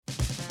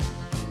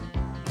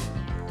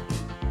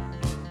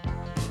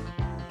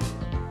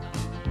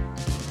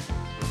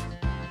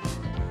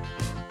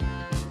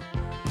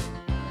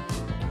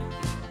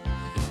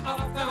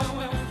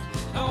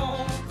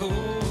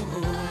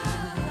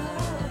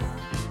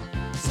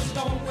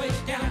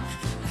down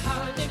the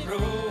holiday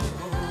road.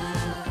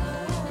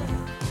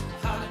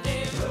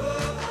 Holiday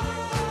road.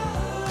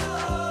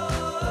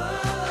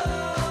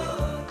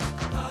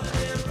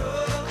 Holiday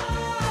road.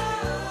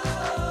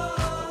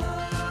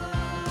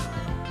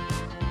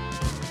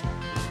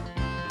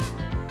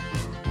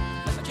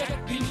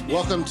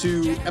 Welcome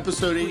to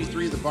episode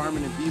 83 of the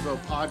Barman and Bevo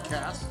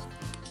podcast.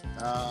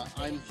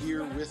 I'm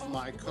here with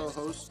my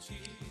co-host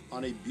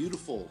on a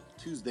beautiful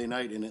Tuesday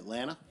night in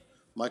Atlanta,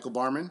 Michael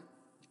Barman.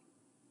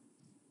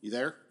 You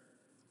there?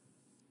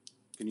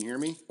 Can you hear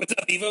me? What's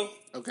up, Bevo?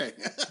 Okay.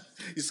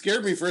 You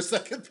scared me for a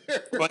second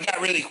there. Well, I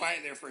got really quiet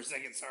there for a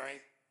second,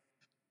 sorry.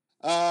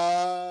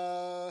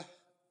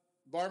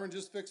 Barman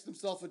just fixed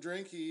himself a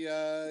drink.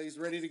 He's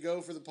ready to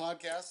go for the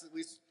podcast. At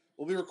least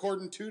we'll be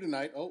recording 2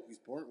 tonight. Oh, he's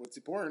pouring. What's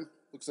he pouring?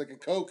 Looks like a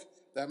Coke.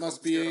 That must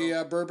Coke be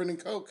Zero. A bourbon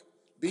and Coke.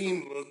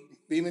 Beam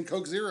and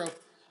Coke Zero.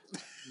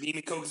 Beam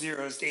and Coke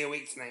Zero. Stay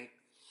awake tonight.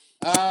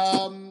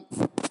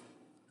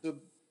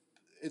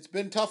 It's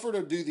been tougher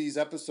to do these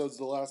episodes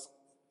the last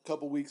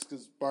couple weeks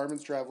because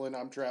Barman's traveling.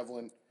 I'm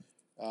traveling.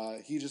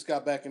 He just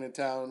got back into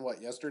town,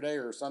 yesterday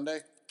or Sunday?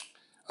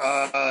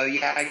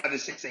 Yeah, I got the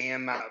 6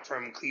 a.m. out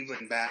from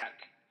Cleveland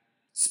back.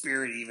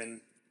 Spirit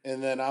even.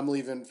 And then I'm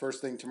leaving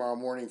first thing tomorrow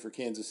morning for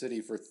Kansas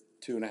City for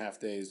 2.5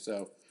 days.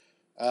 So,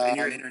 and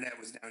your internet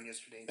was down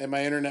yesterday. And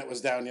my internet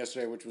was down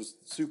yesterday, which was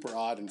super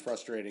odd and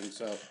frustrating.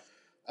 So,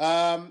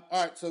 all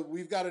right. So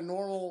we've got a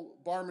normal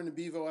Barman and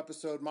Bevo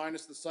episode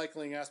minus the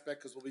cycling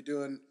aspect because we'll be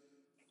doing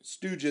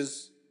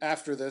Stooges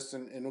after this,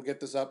 and we'll get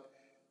this up.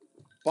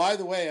 By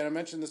the way, and I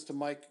mentioned this to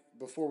Mike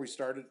before we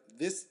started,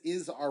 this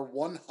is our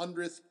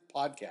 100th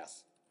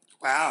podcast.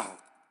 Wow.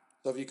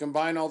 So if you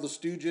combine all the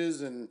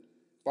Stooges and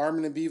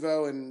Barman and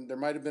Bevo, and there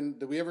might have been,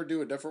 did we ever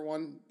do a different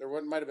one?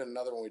 Might have been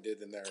another one we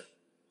did in there.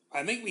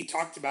 I think we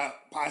talked about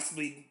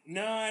possibly,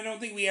 no, I don't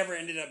think we ever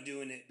ended up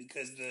doing it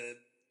because the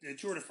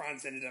Tour de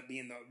France ended up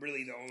being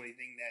really the only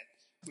thing that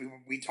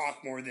we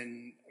talk more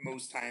than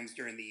most times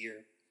during the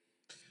year.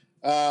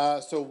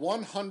 So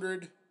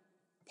 100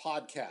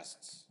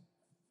 podcasts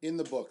in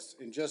the books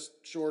in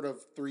just short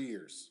of 3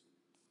 years.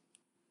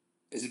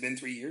 Has it been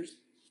 3 years?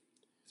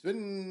 It's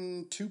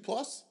been 2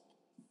 plus.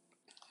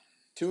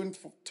 2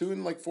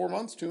 in like 4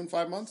 months, 2 and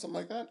 5 months, something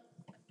like that.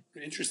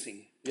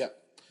 Interesting. Yeah.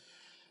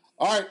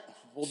 All right,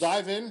 we'll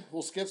dive in.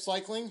 We'll skip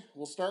cycling.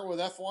 We'll start with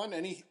F1.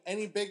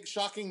 Any big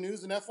shocking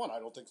news in F1? I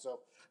don't think so.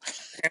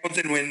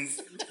 Hamilton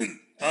wins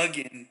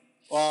again.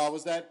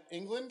 Was that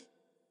England?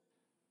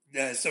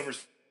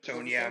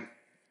 Silverstone, yeah.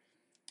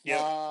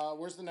 Yeah.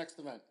 Where's the next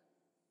event?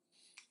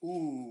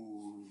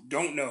 Ooh,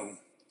 don't know.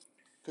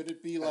 Could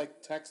it be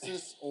like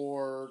Texas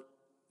or?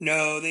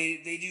 No,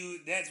 they do.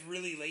 That's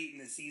really late in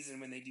the season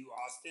when they do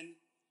Austin.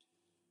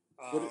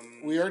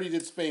 We already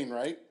did Spain,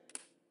 right?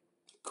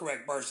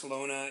 Correct.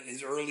 Barcelona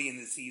is early in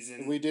the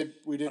season. We did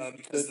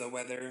because of the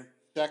weather.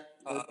 Check.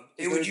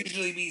 It would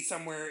usually be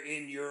somewhere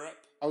in Europe.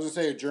 I was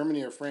gonna say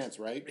Germany or France,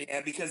 right?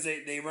 Yeah, because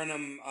they run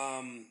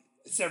them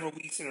several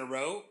weeks in a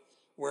row.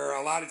 Where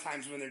a lot of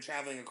times when they're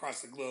traveling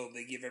across the globe,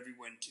 they give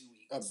everyone 2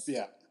 weeks.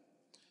 Yeah.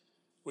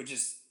 Which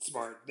is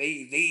smart.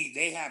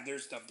 They have their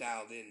stuff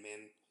dialed in,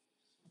 man.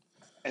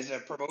 As a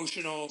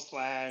promotional /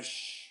 as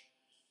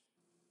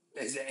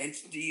an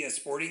entity, a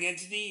sporting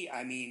entity,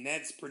 I mean,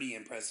 that's pretty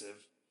impressive.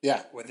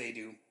 Yeah. What they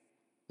do.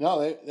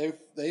 No,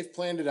 they've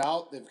planned it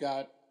out. They've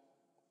got,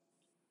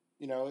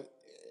 the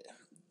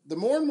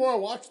more and more I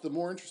watch, the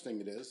more interesting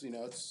it is.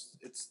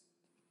 It's.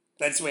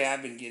 That's the way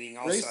I've been getting.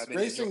 Also,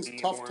 racing's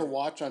tough to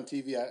watch on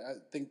TV. I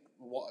think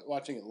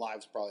watching it live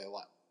is probably a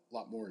lot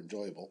more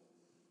enjoyable.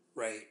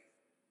 Right.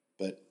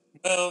 But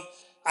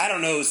I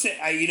don't know.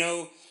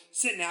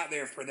 Sitting out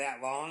there for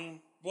that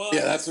long. Well,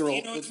 yeah, that's the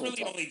rule. It's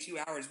really only 2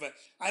 hours, but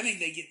I think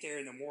they get there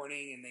in the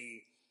morning and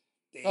they.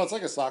 It's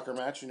like a soccer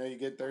match. You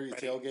get there, you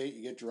tailgate,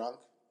 you get drunk,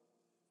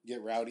 you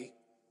get rowdy.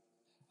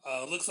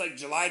 Looks like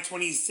July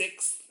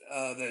 26th,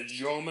 the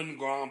German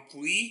Grand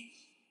Prix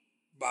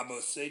by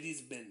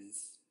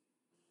Mercedes-Benz.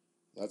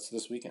 That's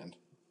this weekend.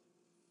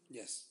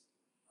 Yes.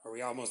 Are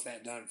we almost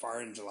that done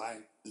far in July?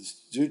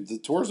 Dude, the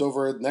tour's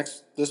over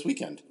this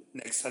weekend.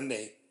 Next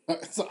Sunday.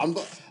 So I'm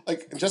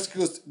like, Jessica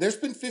goes, there's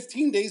been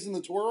 15 days in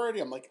the tour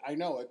already. I'm like, I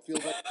know. It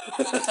feels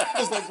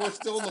like we're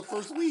still in the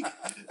first week.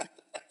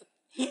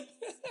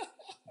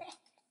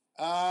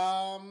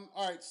 All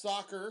right,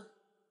 soccer.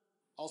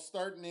 I'll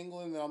start in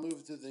England, then I'll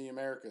move to the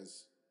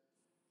Americas.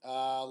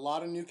 A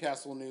lot of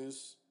Newcastle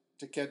news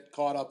to get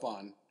caught up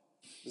on.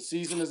 The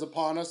season is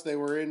upon us. They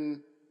were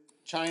in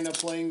China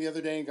playing the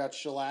other day and got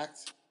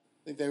shellacked.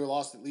 I think they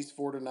lost at least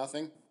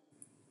 4-0.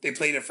 They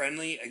played a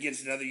friendly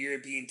against another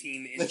European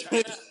team in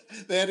China.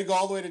 They had to go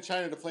all the way to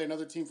China to play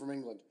another team from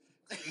England.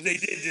 They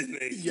did, didn't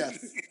they?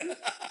 Yes.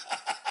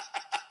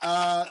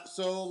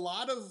 So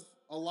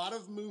a lot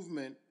of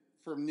movement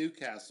from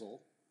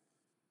Newcastle,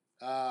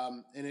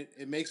 and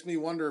it makes me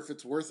wonder if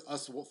it's worth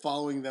us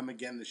following them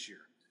again this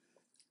year.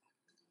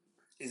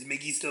 Is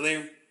Miggy still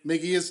there?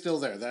 Miggy is still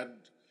there.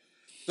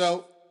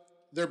 So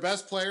their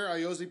best player,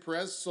 Ayoze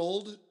Perez,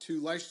 sold to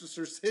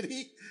Leicester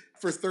City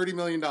for $30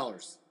 million.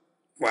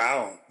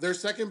 Wow. Their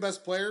second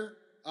best player,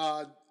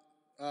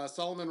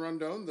 Solomon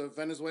Rondon, the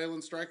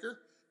Venezuelan striker,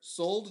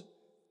 sold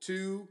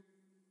to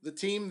the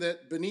team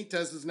that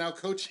Benitez is now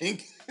coaching.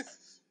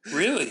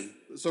 Really?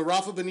 So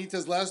Rafa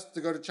Benitez left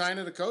to go to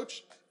China to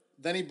coach.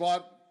 Then he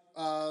bought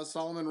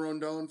Solomon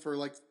Rondon for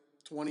like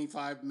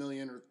 25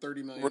 million or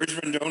 30 million. Where's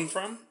Rondon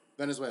from?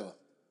 Venezuela.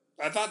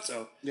 I thought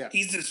so. Yeah.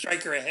 He's the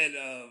striker ahead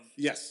of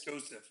Yes.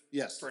 Joseph.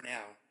 Yes. For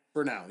now.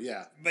 For now,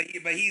 yeah. But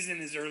he's in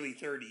his early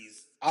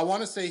 30s. I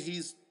want to say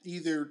he's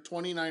either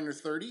 29 or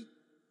 30.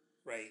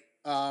 Right.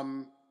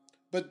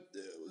 But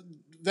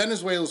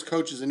Venezuela's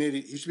coach is an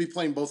idiot. He should be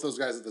playing both those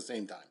guys at the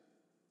same time.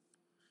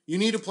 You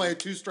need to play a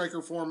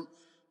two-striker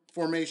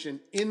formation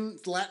in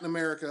Latin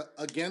America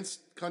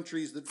against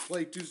countries that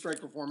play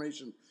two-striker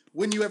formation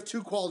when you have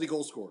two quality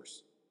goal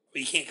scorers. But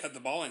you can't cut the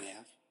ball in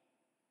half.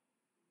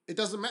 It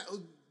doesn't matter.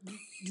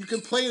 You can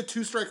play a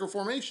two-striker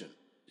formation.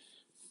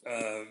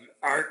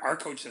 Our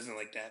coach doesn't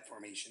like that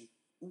formation.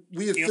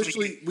 We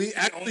actually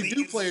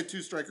do play a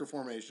two-striker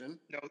formation.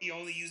 No, he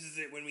only uses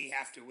it when we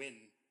have to win.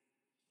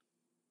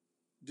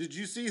 Did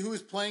you see who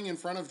was playing in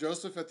front of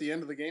Joseph at the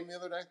end of the game the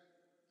other day?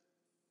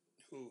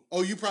 Who?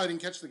 Oh, you probably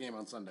didn't catch the game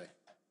on Sunday.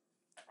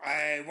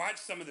 I watched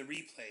some of the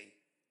replay.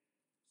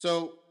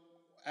 So,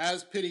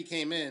 as Pitti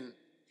came in,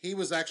 he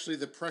was actually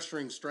the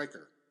pressuring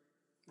striker.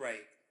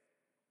 Right.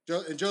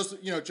 And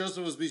Joseph,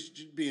 Joseph was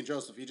being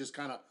Joseph. He just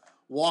kind of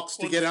walks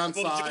to get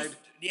onside.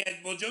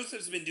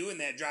 Joseph's been doing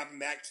that, dropping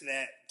back to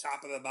that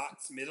top of the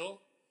box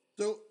middle.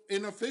 So,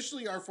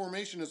 officially, our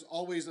formation is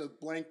always a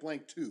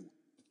blank 2.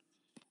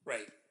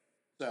 Right.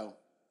 So,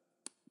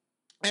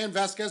 and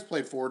Vasquez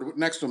played forward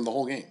next to him the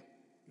whole game.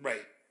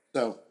 Right.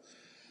 So,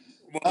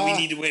 we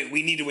need to win.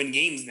 We need to win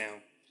games now.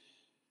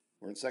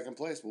 We're in second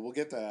place. Well, we'll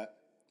get to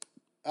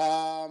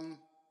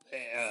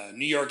that.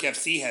 New York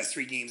FC has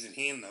 3 games in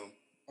hand, though.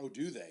 Oh,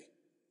 do they?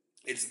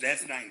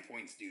 That's 9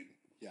 points, dude.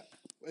 Yeah,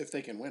 if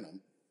they can win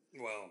them.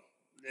 Well,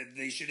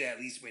 they should at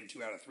least win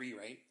 2 out of 3,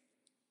 right?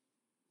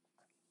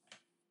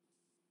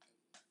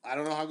 I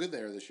don't know how good they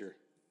are this year.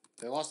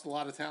 They lost a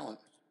lot of talent.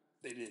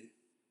 They did.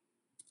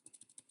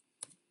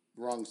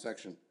 Wrong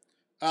section.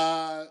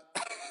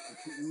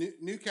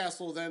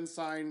 Newcastle then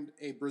signed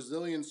a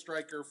Brazilian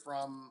striker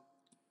from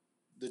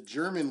the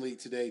German league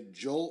today,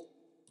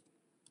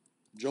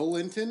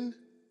 Joelinton.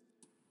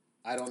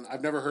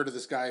 I've never heard of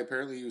this guy.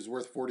 Apparently he was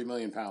worth 40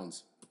 million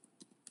pounds.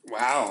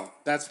 Wow.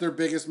 That's their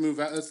biggest move.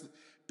 That's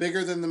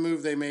bigger than the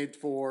move they made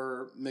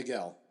for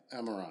Miguel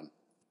Almiron.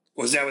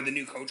 Was that what the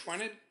new coach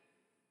wanted?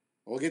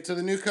 We'll get to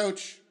the new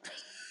coach.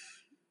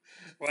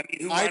 Well,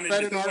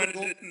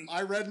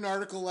 I read an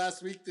article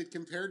last week that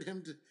compared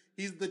him to,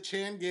 he's the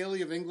Chan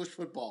Gailey of English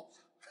football.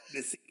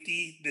 The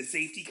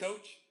safety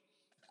coach?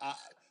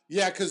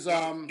 Yeah, because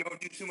don't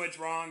do too much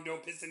wrong.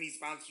 Don't piss any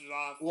sponsors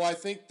off. Well, I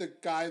think the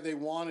guy they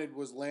wanted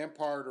was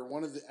Lampard or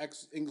one of the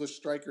ex-English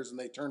strikers, and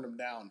they turned him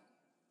down.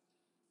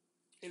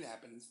 It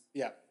happens.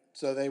 Yeah,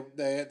 so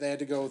they had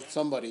to go with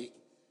somebody.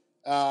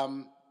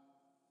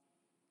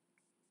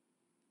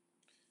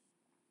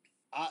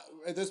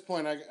 At this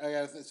point,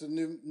 it's a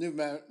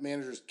new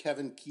manager's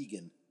Kevin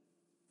Keegan.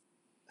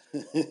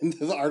 In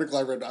the article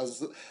I read, I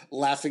was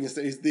laughing as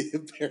he's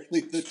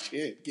apparently the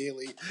Chan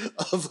Gailey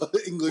of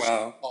English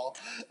football.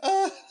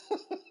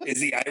 Is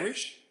he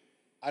Irish?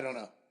 I don't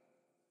know.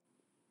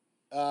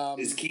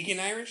 Is Keegan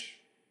Irish?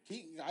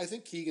 I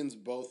think Keegan's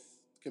both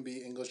can be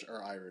English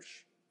or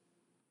Irish.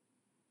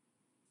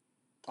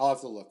 I'll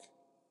have to look.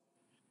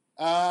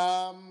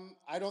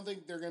 I don't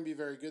think they're going to be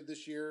very good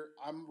this year.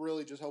 I'm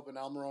really just hoping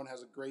Almiron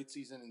has a great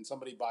season and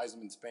somebody buys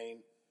him in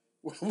Spain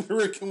where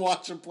we can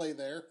watch him play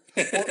there,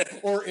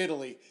 or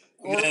Italy,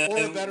 or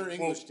a better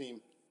English team.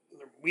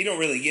 We don't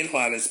really get a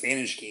lot of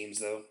Spanish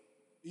games, though.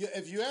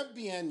 If you have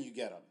BN, you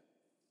get them.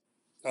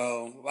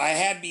 Oh, I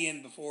had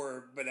BN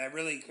before, but I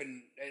really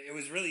couldn't. It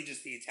was really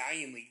just the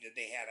Italian league that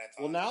they had, I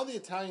thought. Well, now the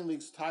Italian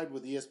league's tied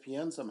with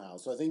ESPN somehow,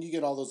 so I think you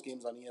get all those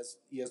games on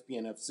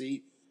ESPN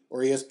FC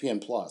or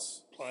ESPN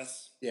Plus.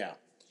 Yeah.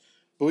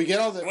 But we get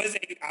all the...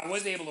 I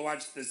was able to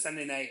watch the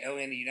Sunday night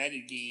Atlanta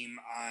United game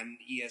on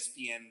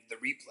ESPN, the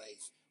replay,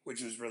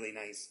 which was really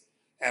nice,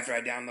 after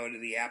I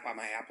downloaded the app on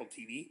my Apple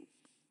TV.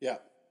 Yeah.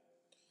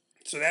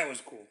 So that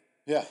was cool.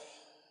 Yeah.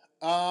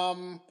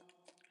 All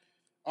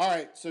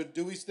right, so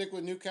do we stick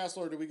with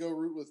Newcastle or do we go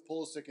root with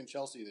Pulisic and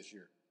Chelsea this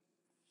year?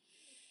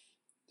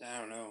 I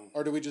don't know.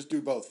 Or do we just do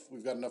both?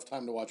 We've got enough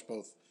time to watch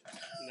both.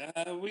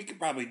 We could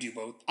probably do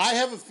both. I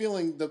have a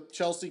feeling the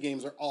Chelsea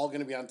games are all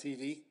going to be on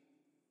TV.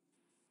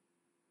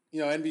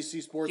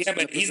 NBC Sports. Yeah,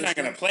 but he's not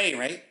going to play,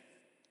 right?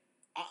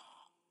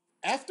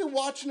 After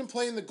watching him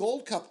play in the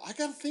Gold Cup, I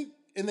got to think,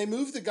 and they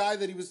moved the guy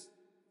that he was,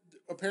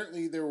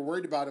 apparently they were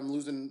worried about him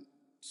losing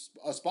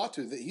a spot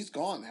to, that he's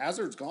gone.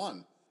 Hazard's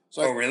gone.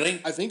 So really?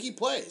 I think he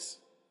plays.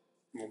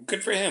 Well,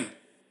 good for him.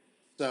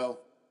 So,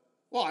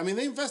 well, I mean,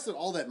 they invested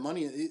all that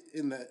money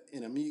in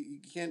him. You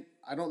can't.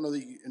 I don't know that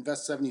you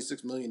invest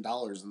 $76 million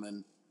and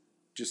then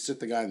just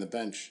sit the guy on the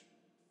bench.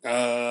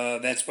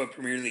 That's what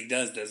Premier League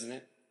does, doesn't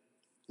it?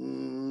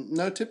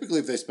 No, typically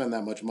if they spend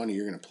that much money,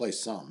 you're going to play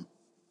some.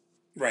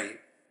 Right.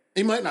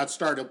 He might not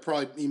start.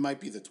 He might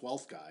be the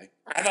 12th guy.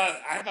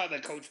 I thought the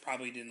coach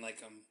probably didn't like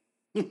him.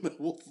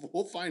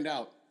 We'll find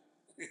out.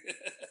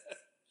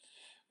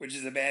 Which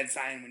is a bad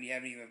sign when you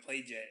haven't even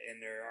played yet,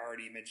 and they're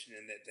already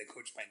mentioning that the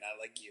coach might not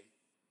like you.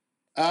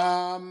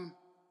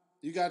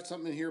 You got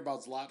something here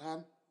about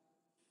Zlatan?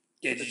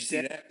 Yeah, did you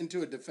see that?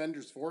 Into a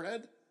defender's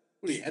forehead?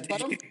 What, did he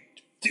headbutt him?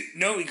 Dude,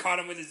 no, he caught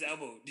him with his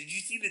elbow. Did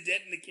you see the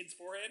dent in the kid's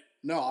forehead?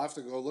 No, I'll have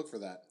to go look for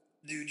that.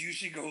 Dude, you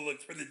should go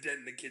look for the dent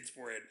in the kid's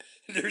forehead.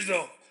 There's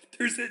a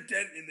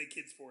dent in the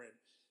kid's forehead.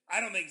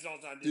 I don't think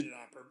Zlatan did it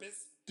on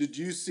purpose. Did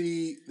you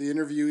see the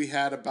interview he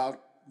had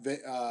about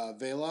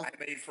Vela? I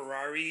made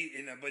Ferrari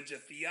in a bunch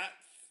of Fiat.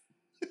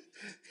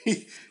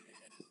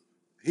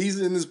 He's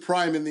in his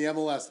prime in the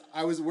MLS.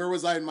 Where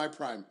was I in my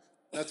prime?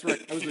 That's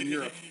right. I was in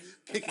Europe,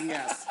 kicking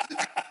ass.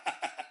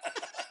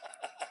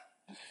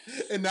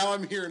 And now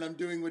I'm here and I'm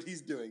doing what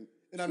he's doing,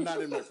 and I'm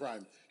not in my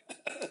prime.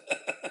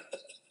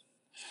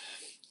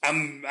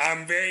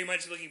 I'm very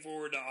much looking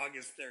forward to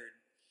August 3rd.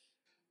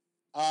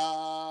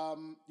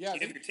 Yeah. You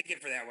have your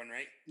ticket for that one,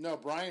 right? No,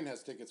 Brian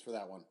has tickets for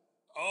that one.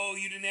 Oh,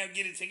 you didn't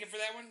get a ticket for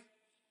that one?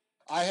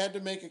 I had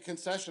to make a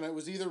concession. It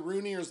was either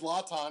Rooney or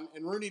Zlatan,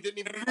 and Rooney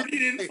didn't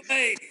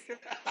play.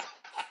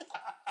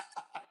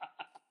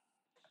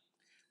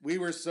 We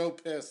were so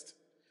pissed.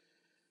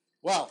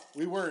 Well,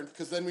 we weren't,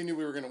 because then we knew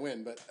we were going to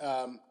win. But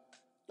all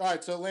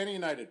right, so Atlanta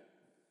United.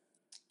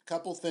 A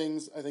couple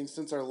things, I think,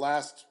 since our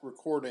last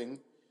recording.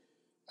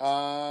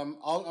 I'm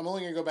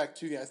only going to go back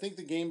 2 games. I think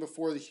the game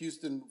before the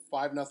Houston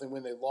 5-0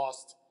 win, they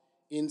lost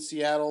in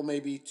Seattle,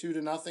 maybe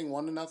 2-0,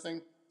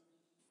 1-0.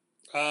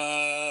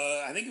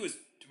 I think it was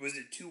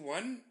it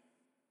 2-1?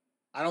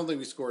 I don't think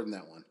we scored in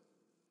that one.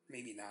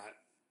 Maybe not.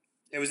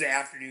 It was an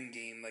afternoon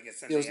game, like a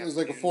Sunday. It was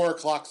like a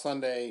 4:00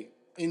 Sunday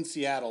in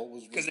Seattle.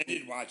 Because I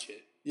did watch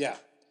it. Yeah,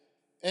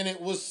 and it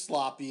was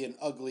sloppy and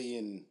ugly,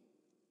 and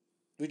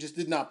we just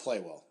did not play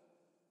well.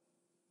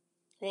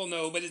 Well,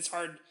 no, but it's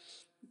hard.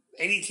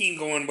 Any team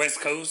going West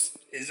Coast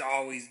is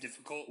always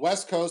difficult.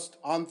 West Coast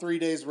on 3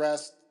 days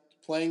rest,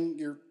 playing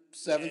your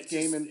 7th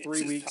game in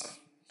 3 weeks. Tough.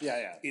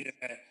 Yeah. You know,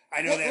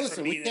 I know that.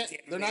 Listen,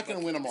 they're not going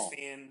to win them all.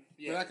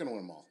 They're not going to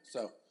win them all.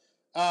 So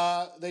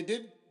they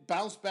did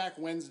bounce back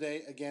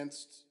Wednesday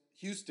against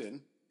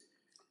Houston.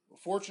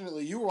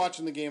 Fortunately, you were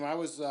watching the game. I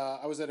was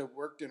at a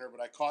work dinner,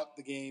 but I caught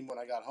the game when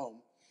I got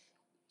home.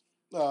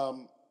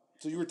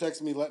 So you were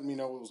texting me, letting me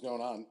know what was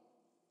going on.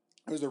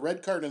 There was a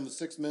red card in the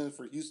 6th minute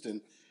for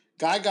Houston.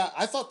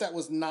 I thought that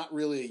was not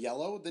really a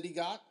yellow that he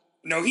got.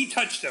 No, he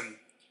touched him.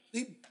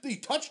 He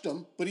touched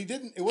him, but he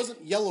didn't. It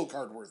wasn't yellow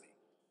card worthy.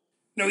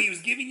 No, he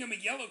was giving him a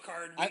yellow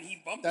card when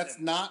he bumped him. That's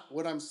not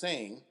what I'm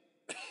saying,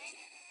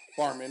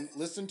 Barman.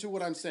 Listen to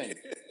what I'm saying.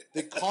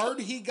 The card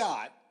he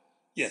got,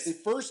 yes, the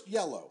first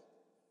yellow,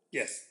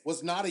 yes,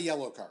 was not a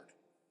yellow card.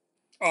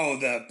 Oh,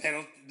 the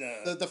penalty,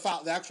 the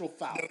foul, the actual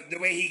foul, the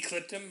way he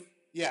clipped him.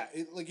 Yeah,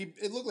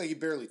 it looked like he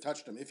barely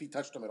touched him, if he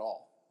touched him at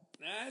all.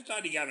 I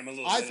thought he got him a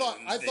little. I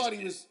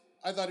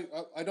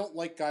don't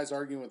like guys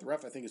arguing with the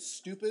ref. I think it's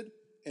stupid.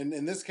 And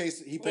in this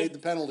case, he paid the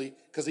penalty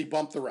because he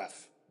bumped the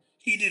ref.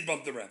 He did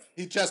bump the ref.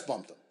 He chest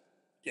bumped him.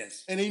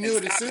 Yes. And he knew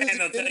it as soon as he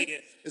did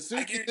it. As soon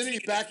as he did it, he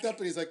backed up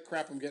and he's like,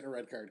 crap, I'm getting a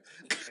red card.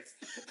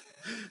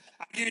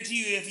 I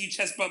guarantee you, if you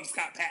chest bump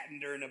Scott Patton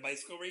during a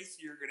bicycle race,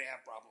 you're going to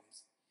have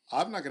problems.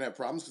 I'm not going to have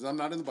problems because I'm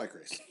not in the bike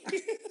race.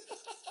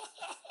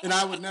 And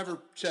I would never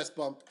chest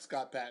bump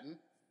Scott Patton.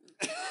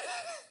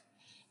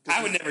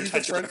 I would never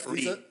touch a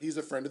referee. He's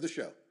a friend of the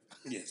show.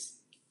 Yes.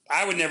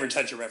 I would never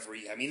touch a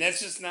referee. I mean,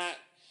 that's just not...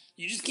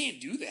 You just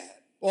can't do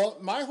that. Well,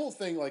 my whole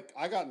thing, like,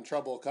 I got in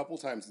trouble a couple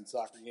times in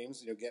soccer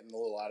games, getting a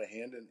little out of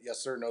hand. And yes,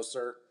 sir, no,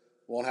 sir.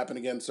 Won't happen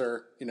again,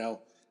 sir. That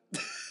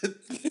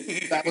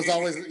was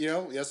always,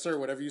 yes, sir,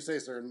 whatever you say,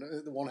 sir.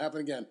 It won't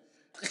happen again.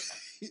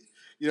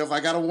 If I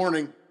got a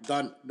warning,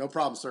 done. No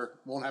problem, sir.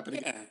 Won't happen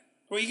again.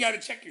 Well, you got to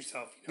check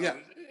yourself. Yeah.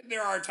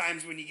 There are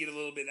times when you get a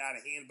little bit out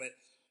of hand, but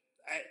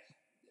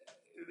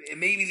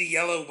maybe the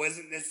yellow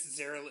wasn't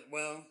necessarily,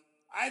 well,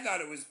 I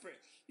thought it was,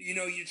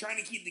 you're trying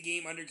to keep the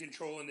game under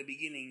control in the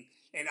beginning,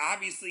 and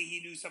obviously he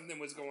knew something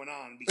was going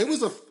on.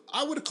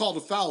 I would have called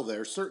a foul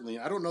there, certainly.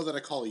 I don't know that I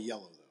call a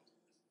yellow,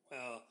 though.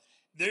 Well,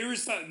 there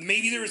was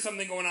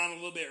something going on a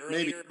little bit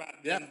earlier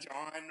about Ben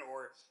John,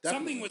 or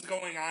something was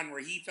going on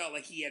where he felt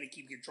like he had to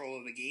keep control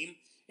of the game,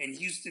 and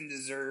Houston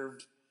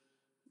deserved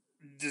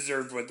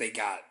what they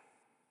got.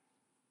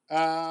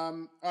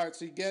 All right,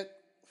 so you get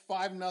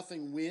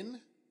 5-0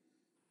 win.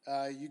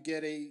 You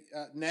get a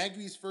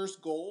Nagy's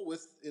first goal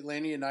with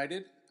Atlanta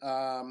United.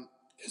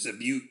 It's a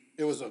beaut.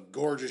 It was a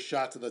gorgeous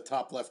shot to the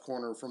top left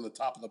corner from the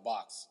top of the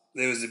box.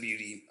 It was a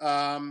beauty.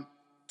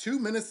 2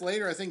 minutes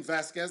later, I think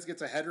Vasquez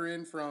gets a header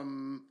in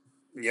from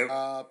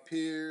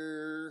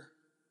Pierre.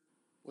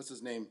 What's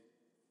his name?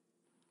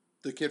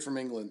 The kid from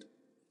England.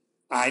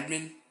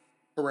 Heidman?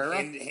 Pereira?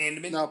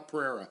 Handman? No,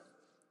 Pereira.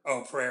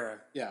 Oh, Pereira.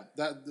 Yeah,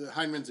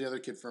 Heineman's the other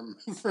kid from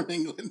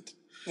England.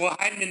 Well,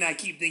 Heidman, I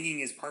keep thinking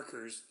is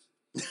Parker's,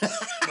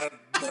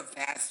 but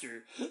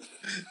faster.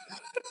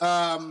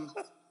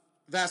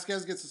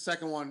 Vasquez gets the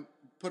second one.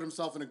 put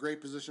himself in a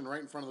great position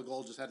right in front of the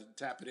goal. Just had to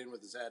tap it in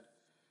with his head.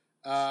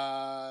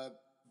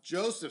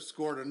 Joseph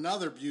scored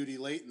another beauty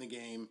late in the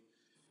game.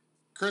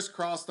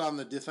 Crisscrossed on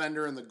the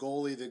defender and the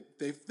goalie.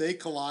 They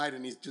collide,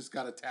 and he's just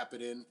got to tap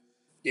it in.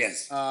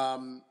 Yes.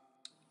 And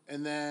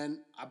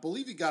then I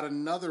believe he got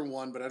another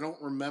one, but I don't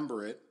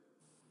remember it.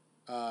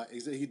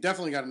 He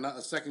definitely got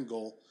a second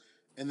goal.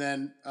 And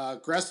then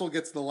Gressel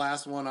gets the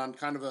last one on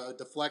kind of a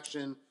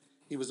deflection.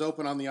 He was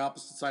open on the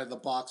opposite side of the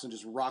box and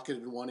just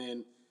rocketed one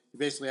in. He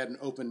basically had an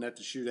open net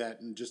to shoot at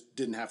and just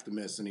didn't have to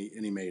miss, and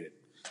he made it.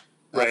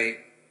 Right.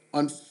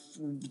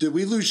 Did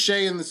we lose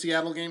Shea in the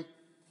Seattle game?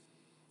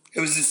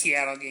 It was the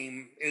Seattle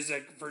game. It was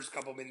like the first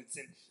couple minutes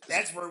in.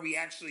 That's where we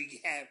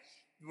actually have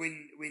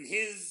when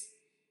his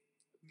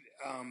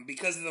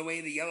because of the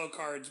way the yellow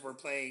cards were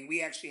playing,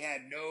 we actually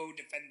had no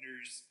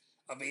defenders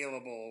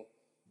available.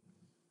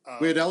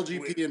 We had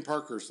LGP and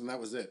Parkhurst, and that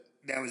was it.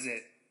 That was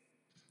it.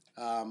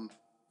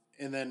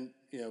 And then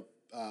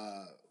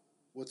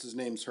what's his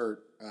name's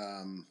hurt.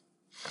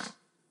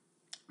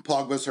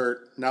 Pogba's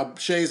hurt. Now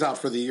Shea's out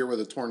for the year with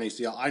a torn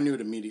ACL. I knew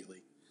it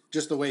immediately,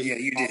 just the way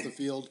he was off the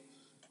field.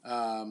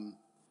 And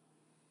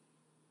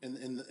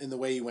the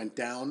way he went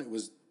down, it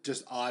was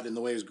just odd. And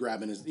the way he was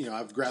grabbing his,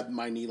 I've grabbed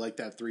my knee like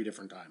that 3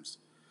 different times.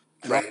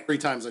 And all 3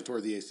 times I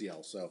tore the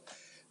ACL. So,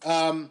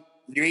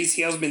 your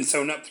ACL's been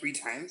sewn up 3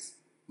 times?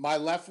 My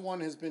left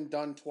one has been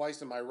done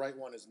twice, and my right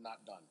one is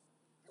not done.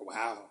 Wow.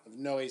 I have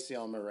no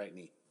ACL on my right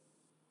knee.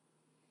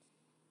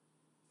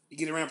 You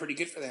get around pretty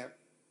good for that.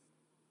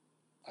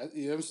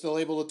 I'm still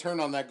able to turn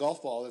on that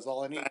golf ball. That's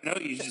all I need. I know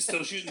you're just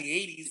still shooting the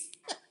 80s.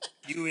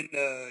 You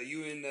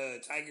and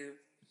Tiger.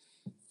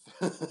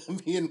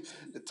 Me and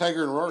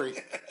Tiger and Rory.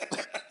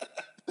 I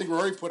think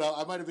Rory put out.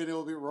 I might have been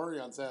able to beat Rory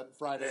on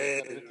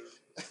Friday.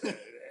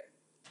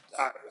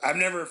 I'm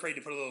never afraid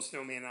to put a little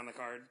snowman on the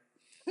card.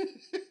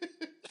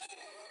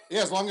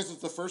 Yeah, as long as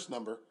it's the first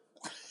number,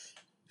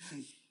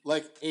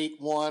 like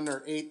 8-1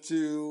 or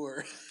 8-2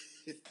 or.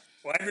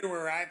 Well,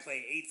 everywhere I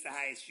play, 8's the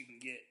highest you can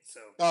get. So.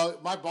 Oh,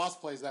 my boss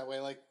plays that way.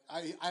 Like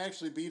I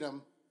actually beat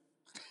him.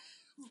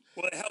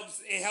 Well, it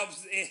helps. It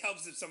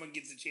helps if someone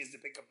gets a chance to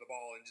pick up the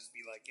ball and just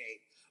be like,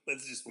 "Hey,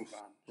 let's just move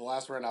on." The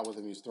last run out with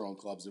him, he was throwing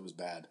clubs. It was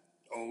bad.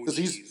 Oh, because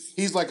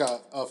he's like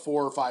a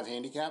 4 or 5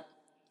 handicap.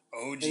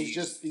 Oh,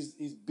 geez.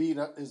 He's beat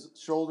up. His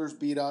shoulders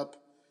beat up.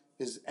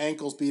 His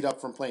ankles beat up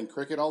from playing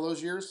cricket all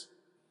those years.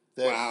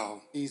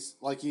 Wow. He's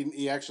like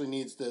he actually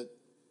needs to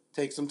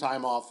take some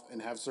time off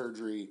and have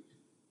surgery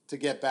to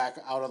get back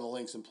out on the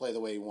links and play the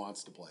way he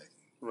wants to play.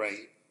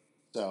 Right.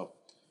 So,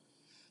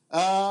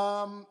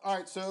 all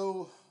right.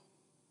 So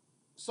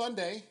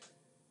Sunday,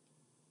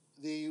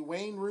 the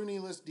Wayne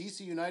Rooney-less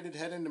DC United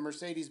head into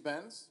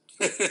Mercedes-Benz.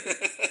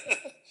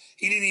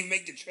 He didn't even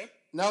make the trip?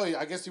 No,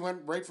 I guess he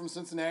went right from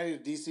Cincinnati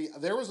to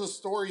DC. There was a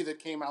story that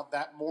came out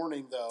that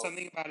morning, though.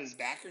 Something about his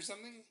back or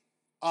something?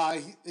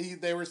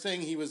 They were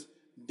saying he was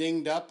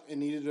dinged up and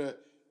needed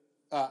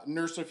to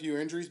nurse a few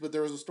injuries, but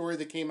there was a story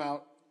that came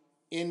out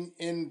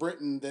in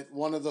Britain that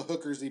one of the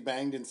hookers he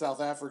banged in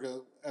South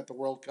Africa at the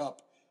World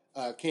Cup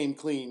came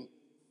clean.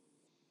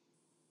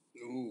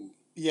 Ooh.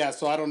 Yeah,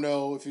 so I don't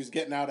know if he was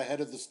getting out ahead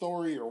of the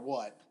story or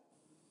what.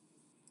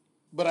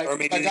 But I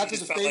got to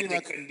the stadium. Like they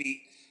couldn't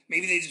beat.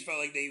 Maybe they just felt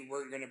like they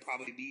weren't going to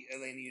probably beat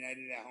Atlanta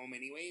United at home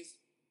anyways.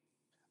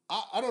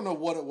 I don't know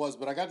what it was,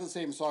 but I got to the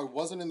stadium, so I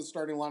wasn't in the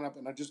starting lineup,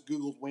 and I just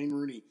Googled Wayne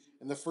Rooney,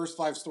 and the first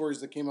 5 stories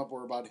that came up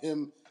were about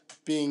him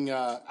being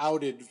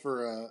outed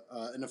for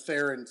an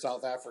affair in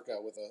South Africa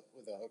with a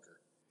hooker.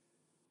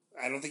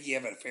 I don't think you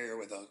have an affair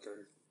with a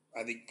hooker.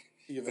 I think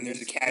when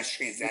there's a cash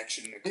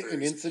transaction occurs.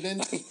 An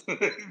incident?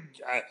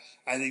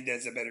 I think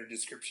that's a better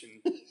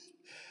description.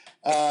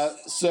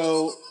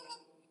 So,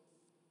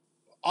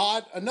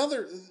 odd.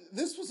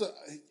 This was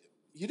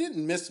you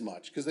didn't miss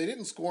much because they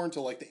didn't score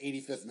until like the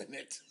 85th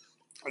minute.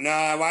 No,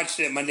 I watched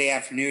it Monday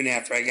afternoon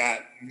after I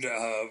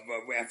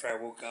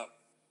woke up.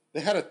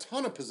 They had a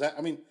ton of possession.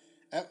 I mean,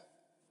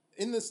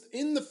 in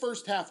the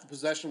first half, the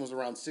possession was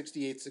around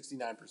 68,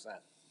 69%.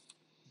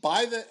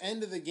 By the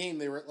end of the game,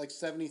 they were at like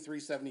 73,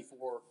 74%.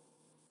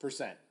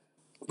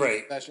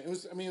 Right. Possession.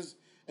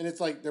 And it's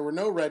like there were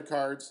no red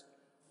cards.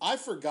 I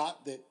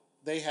forgot that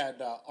they had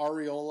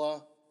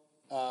Areola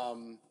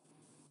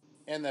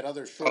and that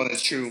other short. Oh,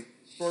 that's true.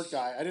 Short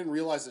guy. I didn't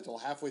realize it until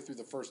halfway through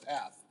the first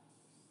half.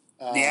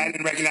 Yeah, I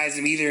didn't recognize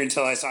him either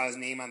until I saw his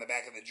name on the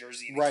back of the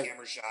jersey in the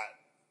camera shot.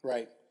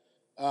 Right.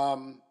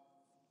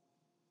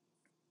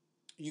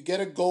 You get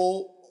a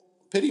goal.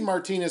 Pity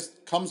Martinez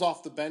comes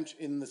off the bench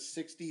in the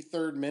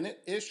 63rd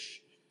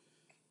minute-ish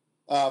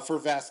for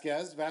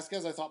Vasquez.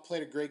 Vasquez, I thought,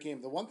 played a great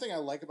game. The one thing I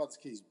like about this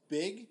kid, he's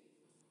big.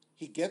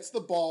 He gets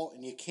the ball,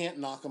 and you can't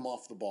knock him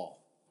off the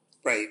ball.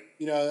 Right.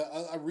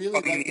 I really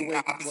like the way he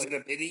opposite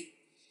of Pity?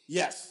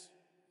 Yes.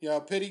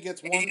 Pity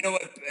gets one. And you know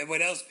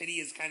what else Pity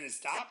has kind of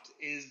stopped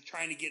is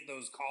trying to get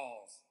those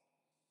calls.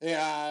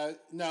 Yeah,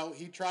 no,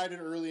 he tried it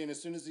early, and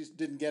as soon as he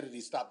didn't get it,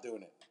 he stopped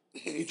doing it.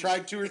 He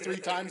tried 2 or 3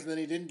 times, and then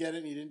he didn't get it,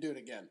 and he didn't do it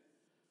again.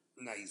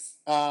 Nice.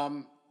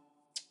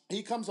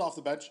 He comes off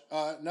the bench.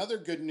 Another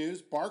good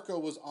news, Barco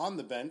was on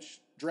the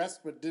bench,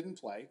 dressed but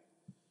didn't play.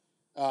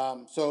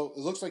 So it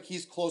looks like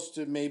he's close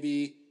to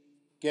maybe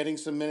getting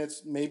some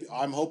minutes. Maybe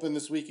I'm hoping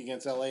this week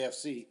against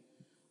LAFC.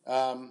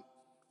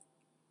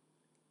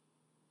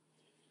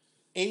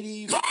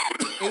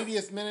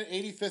 80th minute,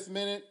 85th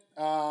minute.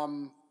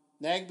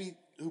 Nagby,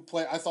 who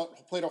I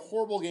thought played a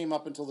horrible game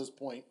up until this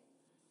point,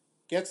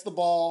 gets the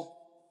ball,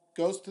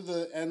 goes to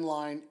the end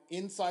line,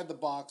 inside the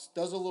box,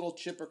 does a little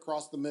chip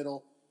across the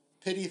middle.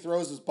 Pitty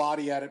throws his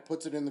body at it,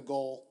 puts it in the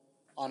goal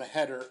on a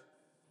header.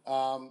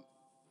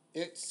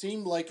 It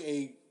seemed like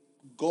a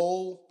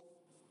goal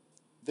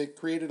that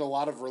created a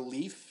lot of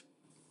relief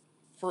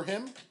for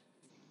him.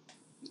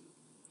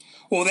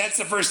 Well, that's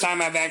the first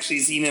time I've actually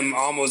seen him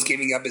almost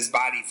giving up his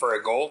body for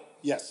a goal.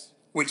 Yes.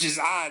 Which is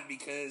odd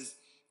because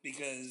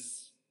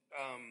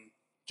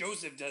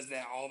Joseph does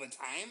that all the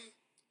time.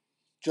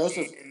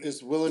 Joseph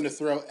is willing to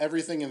throw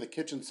everything in the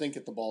kitchen sink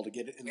at the ball to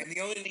get it in. And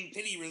the only thing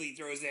Pitty really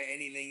throws at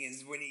anything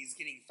is when he's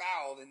getting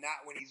fouled and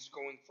not when he's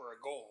going for a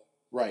goal.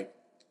 Right.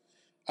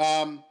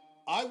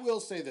 I will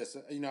say this.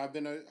 I've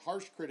been a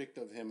harsh critic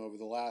of him over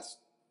the last,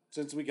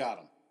 since we got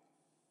him.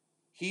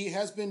 He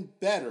has been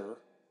better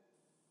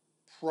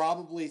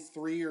probably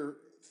three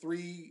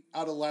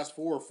out of the last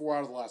four or 4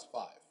 out of the last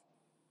 5.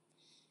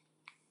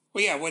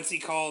 Well, yeah, once he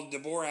called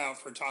DeBoer out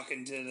for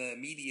talking to the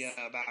media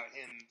about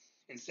him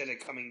instead of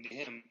coming to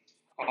him.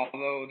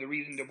 Although the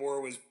reason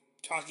DeBoer was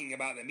talking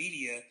about the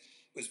media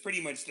was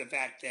pretty much the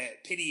fact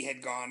that Pitty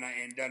had gone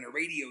and done a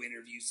radio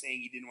interview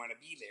saying he didn't want to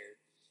be there.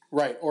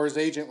 Right, or his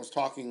agent was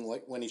talking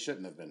like when he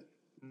shouldn't have been.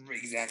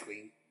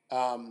 Exactly.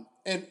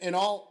 And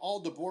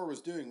all DeBoer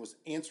was doing was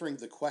answering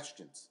the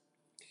questions.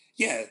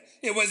 Yeah,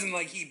 it wasn't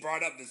like he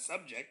brought up the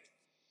subject.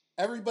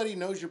 Everybody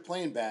knows you're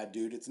playing bad,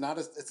 dude. It's not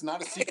a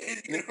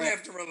secret. You don't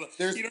have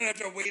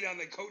to wait on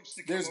the coach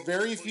to come There's over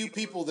very few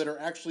people that are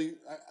actually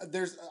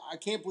I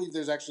can't believe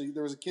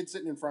there was a kid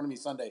sitting in front of me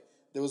Sunday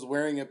that was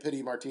wearing a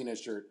Pitty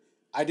Martinez shirt.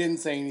 I didn't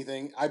say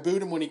anything. I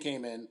booed him when he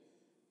came in.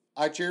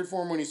 I cheered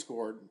for him when he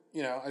scored.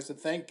 I said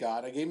thank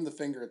God. I gave him the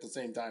finger at the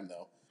same time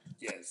though.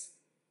 Yes.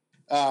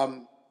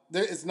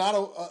 It's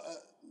not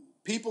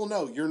people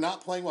know you're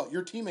not playing well.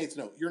 Your teammates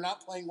know you're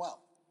not playing well.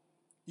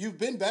 You've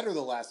been better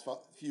the last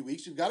few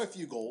weeks. You've got a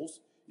few goals.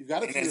 You've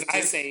got a few. As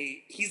I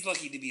say, he's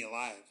lucky to be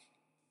alive.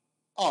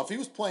 Oh, if he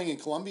was playing in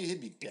Colombia, he'd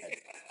be dead.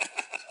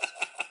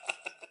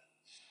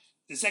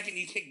 The second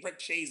you kick Brett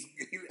Shea's,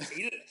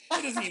 it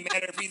doesn't even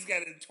matter if he's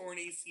got a torn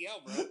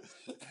ACL, bro.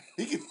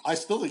 I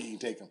still think he can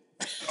take him.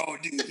 Oh,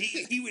 dude,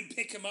 he would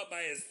pick him up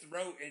by his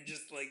throat and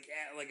just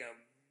act like a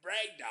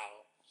rag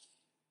doll.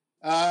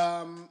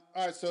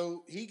 All right,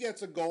 so he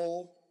gets a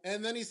goal,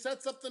 and then he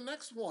sets up the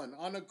next one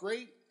on a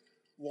great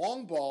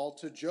long ball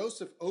to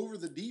Joseph over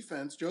the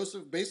defense.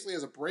 Joseph basically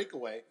has a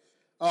breakaway.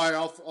 Oh, I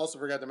also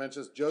forgot to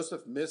mention this.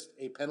 Joseph missed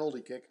a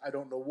penalty kick. I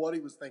don't know what he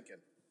was thinking.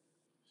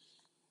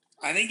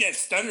 I think that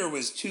stutter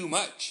was too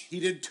much. He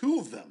did 2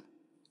 of them.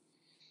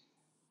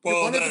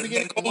 Well, the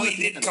goalie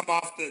did come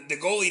off the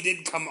goalie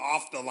did come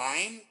off the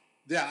line.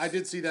 Yeah, I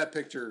did see that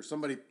picture.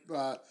 Somebody,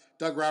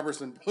 Doug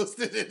Robertson,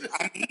 posted it.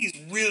 I mean, he's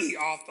really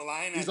off the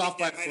line. He's off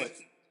by a foot.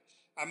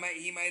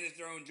 He might have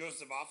thrown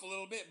Joseph off a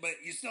little bit, but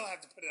you still have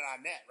to put it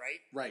on net,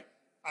 right? Right.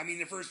 I mean,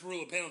 the first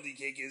rule of penalty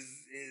kick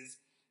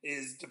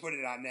is to put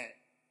it on net.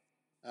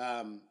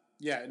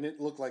 Yeah, and it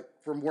looked like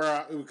from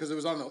where because it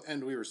was on the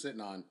end we were sitting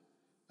on,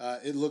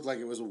 it looked like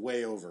it was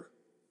way over.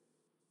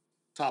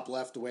 Top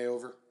left, way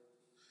over.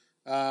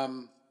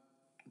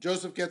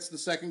 Joseph gets the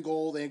second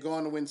goal. They go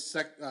on to win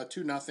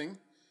 2-0.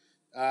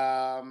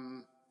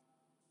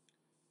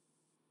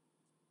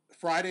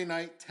 Friday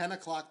night, 10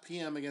 o'clock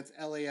p.m. against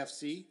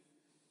LAFC.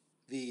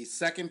 The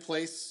second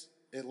place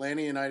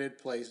Atlanta United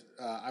plays.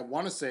 I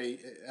want to say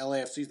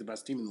LAFC is the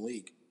best team in the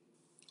league.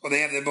 Well, they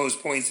have the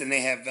most points, and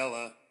they have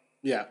Vela.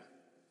 Yeah.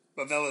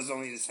 But Vela's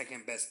only the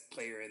second best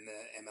player in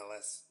the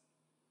MLS.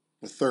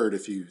 The third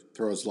if you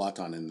throw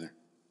Zlatan in there.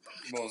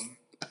 Well,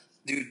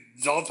 dude,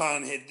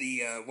 Zlatan hit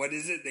the, what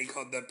is it? They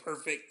call it the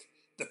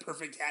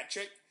perfect hat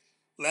trick.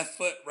 Left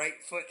foot, right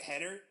foot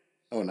header.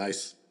 Oh,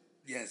 nice.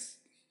 Yes.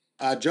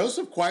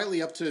 Joseph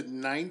quietly up to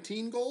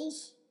 19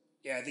 goals.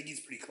 Yeah, I think he's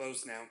pretty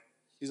close now.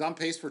 He's on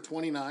pace for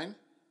 29.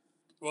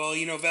 Well,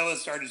 Vela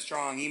started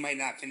strong. He might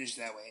not finish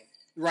that way.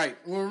 Right.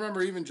 Well,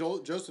 remember, even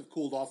Joseph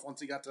cooled off once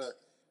he got to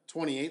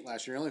 28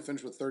 last year. He only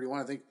finished with 31.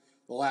 I think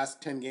the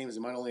last 10 games, he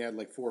might only had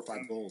 4 or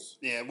 5 goals.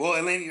 Yeah, well,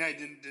 Atlanta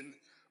United didn't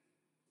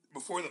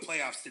before the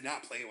playoffs did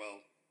not play well.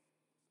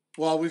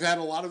 Well, we've had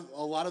a lot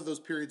of those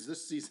periods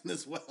this season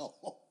as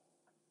well.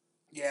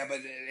 Yeah, but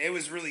it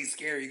was really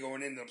scary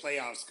going into the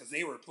playoffs because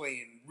they were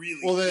playing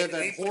really. Well, they had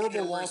that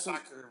horrible loss.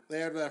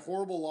 They had that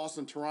horrible loss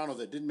in Toronto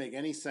that didn't make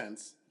any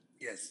sense.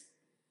 Yes.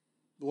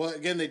 Well,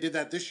 again, they did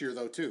that this year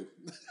though too.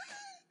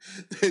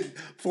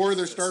 4 of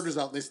their starters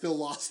out, and they still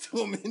lost to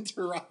them in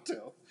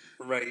Toronto.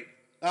 Right.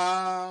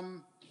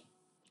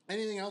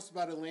 Anything else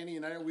about Atlanta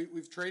United?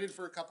 We've traded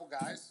for a couple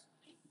guys.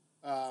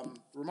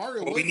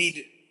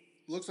 Romario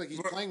looks like he's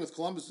playing with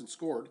Columbus and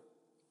scored.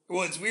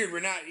 Well, it's weird.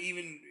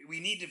 We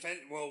need defense.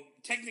 Well,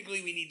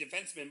 technically we need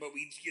defensemen, but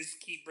we just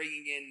keep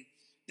bringing in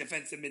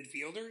defensive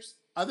midfielders.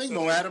 I think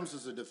Mo Adams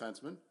is a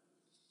defenseman.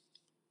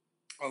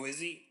 Oh, is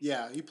he?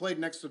 Yeah, he played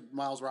next to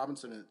Miles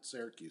Robinson at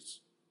Syracuse.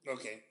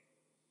 Okay.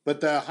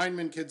 But the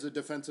Heinemann kid's a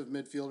defensive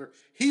midfielder.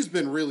 He's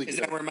been really good. Is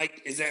that where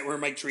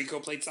Mike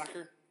Tirico played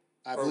soccer?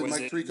 I believe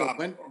Mike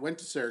Tirico went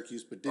to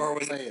Syracuse, but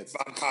didn't play it.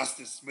 Bob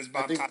Costas? Was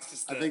Bob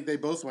Costas? I think they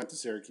both went to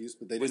Syracuse,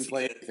 but they didn't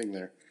play anything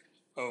there.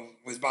 Oh,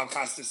 was Bob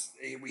Costas?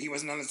 He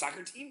wasn't on the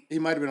soccer team? He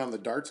might have been on the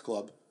darts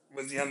club.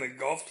 Was he on the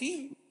golf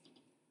team?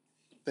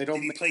 Did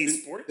he play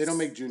sports? They don't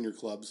make junior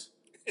clubs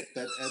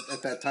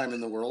at that time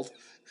in the world.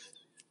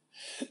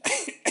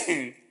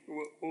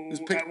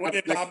 What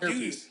did Bob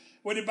do?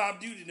 What did Bob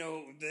do to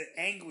know the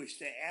anguish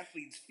that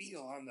athletes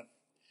feel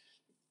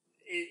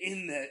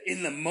in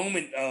the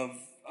moment of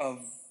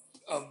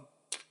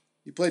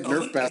He played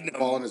Nerf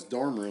basketball in his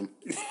dorm room.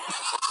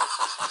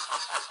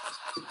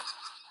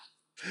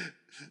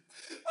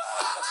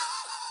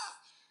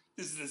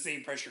 This is the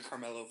same pressure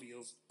Carmelo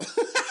feels.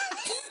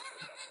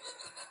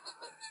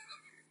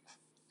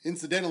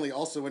 Incidentally,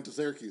 also went to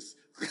Syracuse.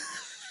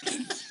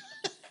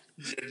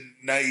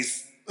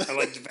 Nice. I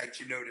like the fact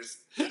you noticed.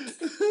 I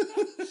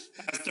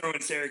was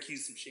throwing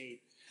Syracuse some shade.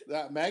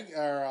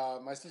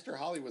 My sister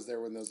Holly was there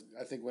when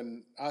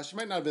she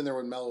might not have been there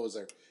when Mello was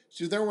there.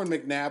 She was there when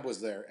McNabb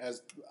was there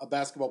as a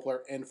basketball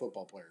player and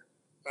football player.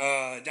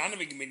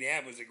 Donovan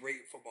McNabb was a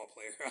great football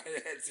player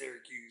at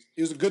Syracuse.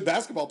 He was a good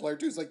basketball player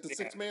too. He's like the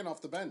sixth man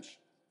off the bench.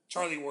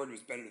 Charlie Ward was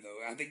better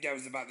though. I think that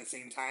was about the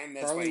same time.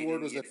 Charlie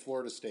Ward was at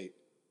Florida State.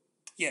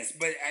 Yes,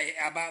 but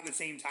about the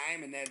same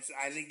time, and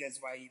I think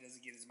that's why he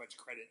doesn't get as much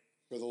credit.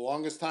 For the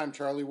longest time,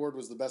 Charlie Ward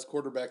was the best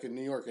quarterback in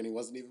New York, and he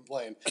wasn't even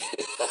playing.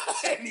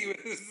 And he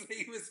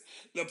was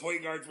the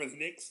point guard for the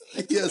Knicks.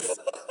 Yes.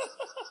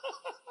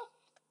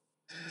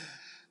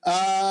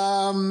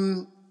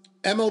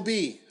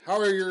 MLB. How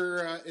are your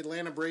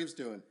Atlanta Braves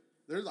doing?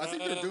 I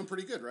think they're doing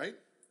pretty good, right?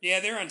 Yeah,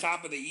 they're on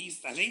top of the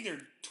East. I think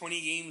they're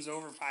 20 games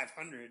over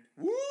 500.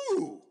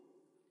 Woo!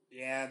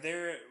 Yeah,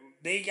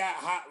 they got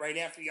hot right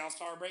after the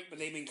All-Star break, but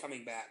they've been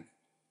coming back.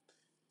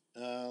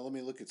 Let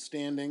me look at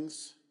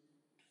standings.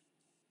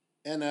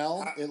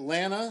 NL,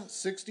 Atlanta,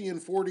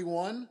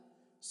 60-41,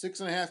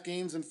 6.5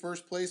 games in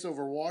first place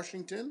over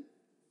Washington.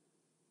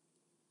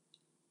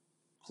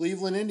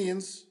 Cleveland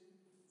Indians,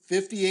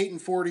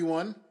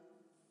 58-41,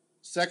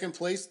 second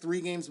place,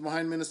 3 games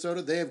behind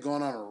Minnesota. They have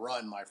gone on a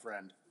run, my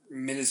friend.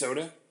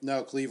 Minnesota?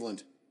 No,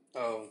 Cleveland.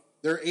 Oh.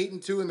 They're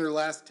 8-2 in their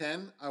last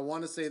 10. I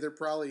want to say they're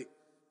probably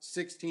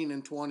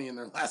 16-20 in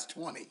their last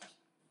 20.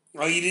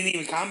 Oh, you didn't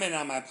even comment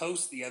on my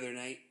post the other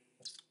night.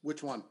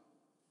 Which one?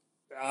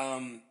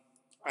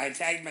 I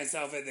tagged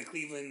myself at the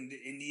Cleveland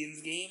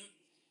Indians game.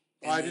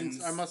 I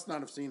must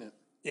not have seen it.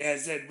 Yeah, it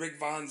said Rick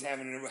Vaughn's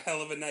having a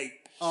hell of a night.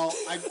 Oh,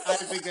 I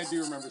think I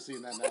do remember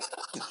seeing that now.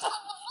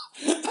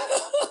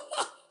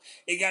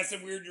 It got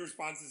some weird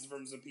responses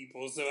from some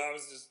people, so I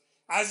was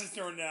just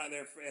throwing it out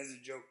there as a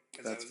joke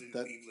because I was in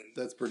Cleveland.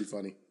 That's pretty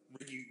funny.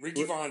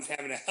 Ricky Vaughn's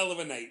having a hell of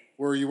a night.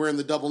 Were you wearing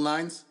the double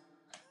nines?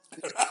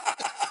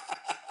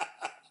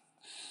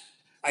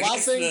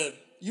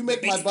 You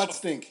make my butt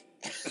stink.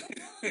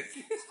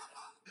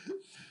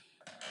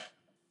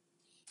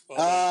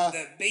 Well,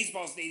 the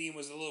baseball stadium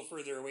was a little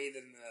further away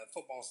than the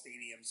football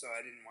stadium, so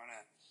I didn't want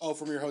to. Oh,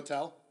 from your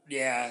hotel?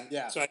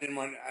 Yeah. So I didn't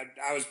want.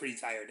 I was pretty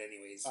tired,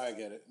 anyways. I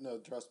get it. No,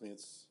 trust me,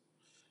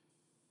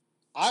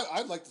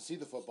 I'd like to see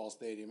the football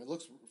stadium. It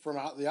looks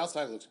the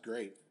outside. It looks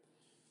great.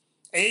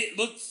 It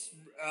looks.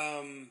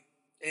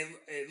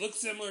 It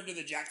looks similar to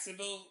the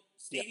Jacksonville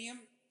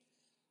stadium.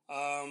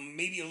 Yeah.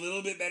 Maybe a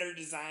little bit better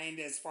designed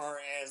as far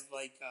as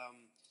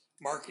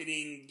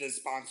marketing the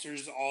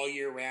sponsors all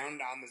year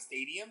round on the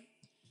stadium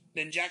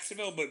than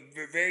Jacksonville, but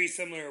very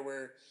similar.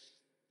 Where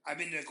I've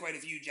been to quite a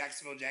few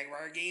Jacksonville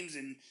Jaguar games,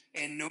 and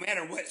no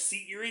matter what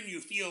seat you're in,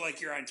 you feel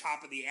like you're on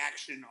top of the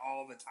action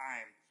all the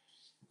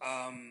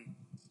time.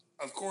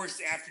 Of course,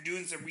 after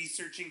doing some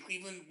research in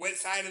Cleveland, what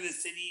side of the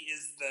city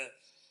is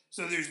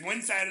so there's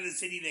one side of the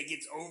city that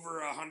gets over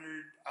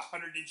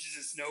 100 inches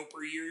of snow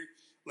per year,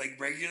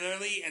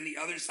 regularly, and the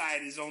other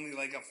side is only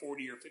a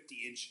 40 or 50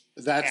 inch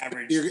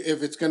average.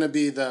 If it's going to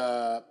be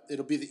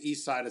it'll be the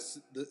east side of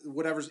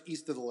whatever's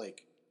east of the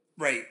lake.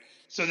 Right.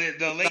 So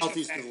the lake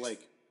southeast effect, of the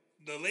lake.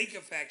 The lake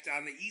effect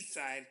on the east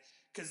side,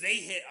 because they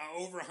hit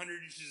over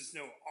 100 inches of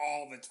snow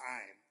all the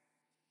time.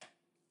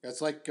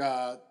 That's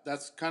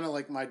that's kind of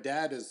like my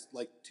dad is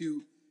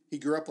he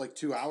grew up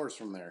 2 hours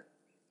from there.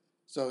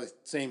 So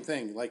same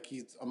thing.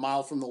 He's a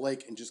mile from the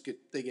lake and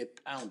they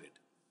get pounded.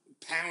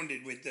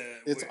 Pounded with the...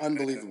 It's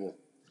unbelievable.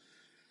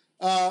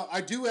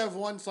 I do have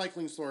one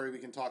cycling story we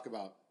can talk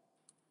about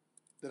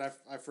that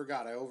I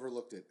forgot. I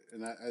overlooked it.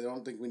 And I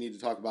don't think we need to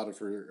talk about it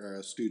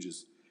for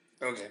Stooges.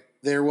 Okay.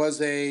 There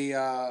was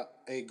a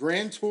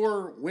Grand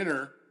Tour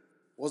winner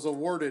was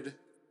awarded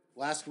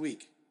last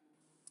week.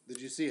 Did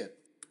you see it?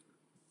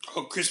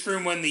 Oh, Chris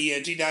Froome won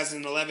the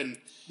 2011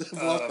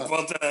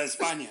 Vuelta a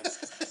España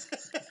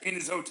in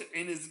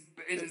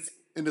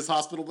his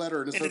hospital bed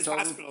or in his hotel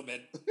room? Hospital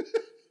bed.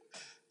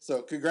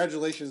 So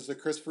congratulations to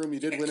Chris Froome. You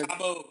did win it.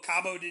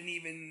 Cabo didn't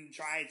even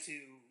try to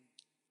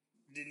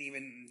Didn't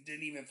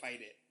even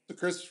fight it. The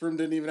Chris Froome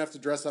didn't even have to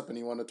dress up, and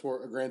he won a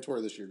Grand Tour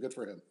this year. Good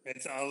for him.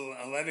 It's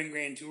 11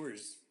 Grand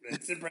Tours.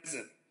 That's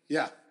impressive.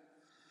 Yeah.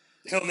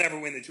 He'll never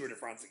win the Tour de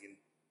France again.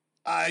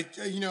 I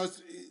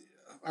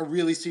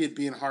really see it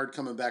being hard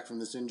coming back from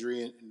this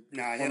injury.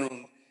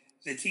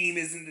 The team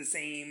isn't the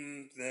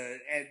same.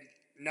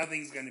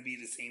 Nothing's going to be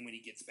the same when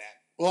he gets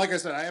back. Well, like I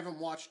said, I haven't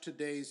watched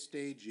today's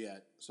stage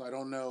yet, so I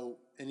don't know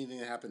anything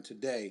that happened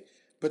today.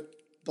 But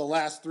the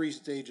last 3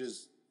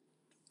 stages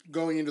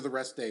going into the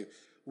rest day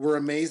were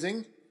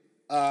amazing.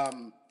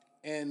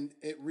 And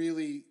it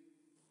really,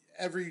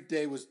 every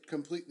day was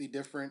completely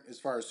different as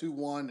far as who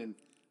won and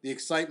the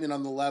excitement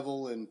on the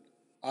level and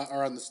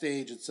or on the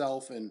stage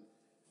itself and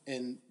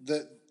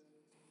the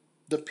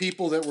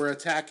people that were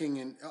attacking.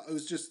 And it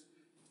was just,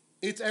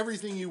 it's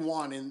everything you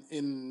want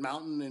in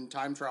mountain and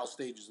time trial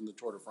stages in the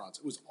Tour de France.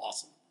 It was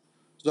awesome.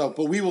 So,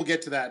 but we will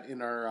get to that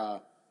in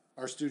our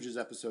Stooges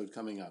episode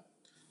coming up.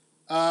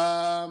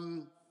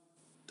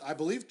 I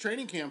believe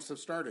training camps have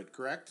started,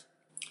 correct?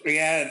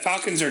 Yeah,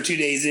 Falcons are 2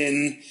 days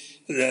in.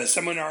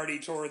 Someone already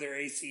tore their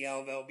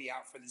ACL. They'll be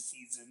out for the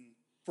season.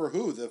 For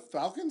who? The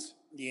Falcons?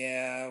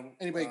 Yeah.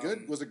 Anybody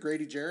good? Was it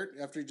Grady Jarrett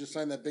after he just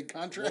signed that big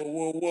contract?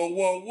 Whoa.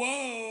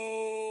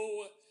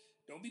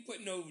 Don't be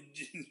putting no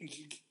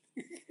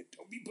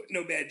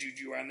bad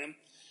juju on them.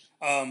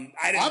 I'm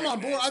on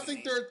board. I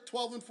think they're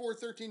 12-4,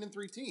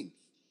 13-3 team.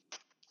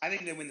 I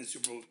think they win the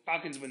Super Bowl.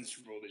 Falcons win the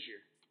Super Bowl this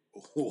year.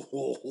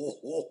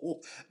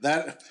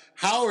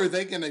 How are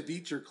they going to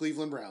beat your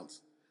Cleveland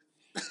Browns?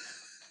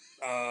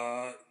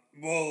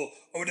 Well,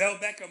 Odell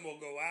Beckham will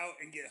go out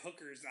and get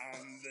hookers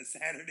on the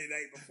Saturday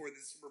night before the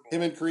Super Bowl.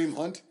 Him and Kareem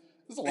Hunt.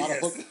 There's a lot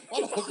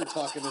of hooker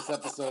talk in this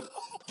episode.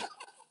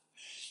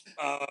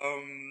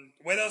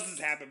 What else has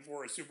happened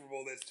for a Super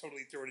Bowl that's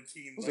totally thrown a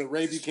team? Was it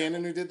Ray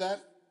Buchanan who did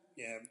that?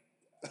 Yeah.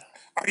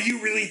 Are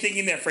you really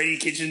thinking that Freddie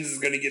Kitchens is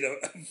going to get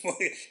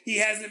he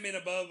hasn't been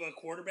above a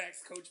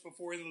quarterback's coach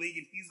before in the league,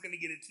 and he's going to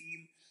get a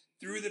team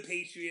through the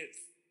Patriots,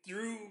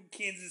 through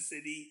Kansas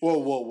City?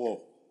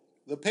 Whoa.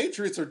 The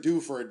Patriots are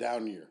due for a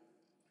down year.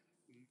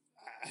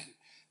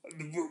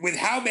 With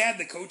how bad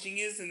the coaching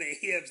is in the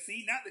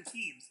AFC, not the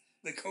teams,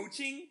 the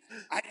coaching,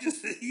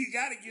 you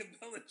got to give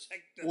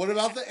Belichick What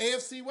about the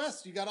AFC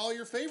West? You got all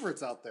your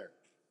favorites out there.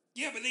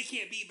 Yeah, but they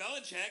can't beat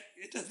Belichick.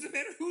 It doesn't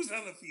matter who's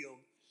on the field.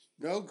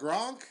 No,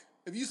 Gronk.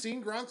 Have you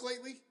seen Gronk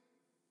lately?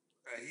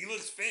 He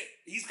looks fit.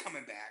 He's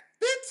coming back.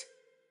 Fit?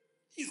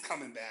 He's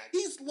coming back.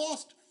 He's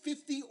lost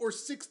 50 or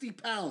 60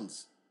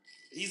 pounds.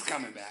 He's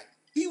coming back.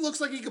 He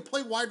looks like he could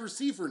play wide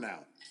receiver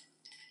now.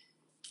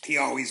 He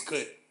always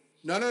could.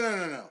 No.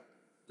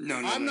 No,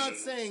 I'm not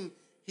saying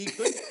he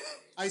could.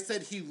 I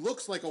said he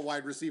looks like a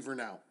wide receiver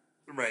now.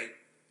 Right.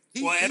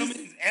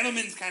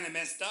 Edelman's kind of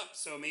messed up,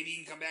 so maybe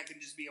he can come back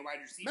and just be a wide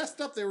receiver. Messed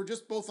up. They were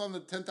just both on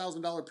the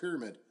 $10,000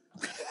 pyramid.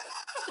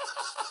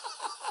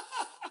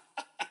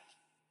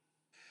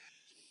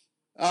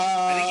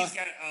 I think he's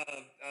got a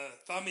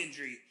thumb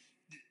injury.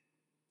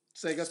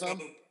 Sega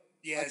thumb?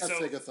 Yeah,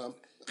 Sega thumb.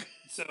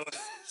 So,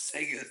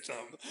 Sega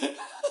thumb. Did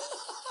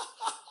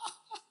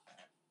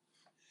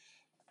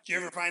you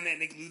ever find that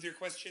Nick Luther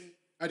question?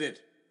 I did.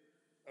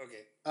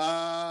 Okay.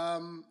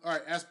 All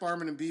right, ask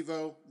Barman and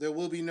Bevo. There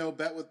will be no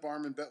bet with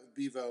Barman, bet with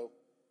Bevo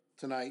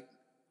tonight.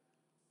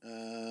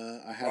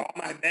 All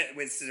my bet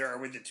with are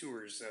with the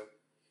tours, so.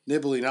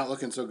 Nibbly not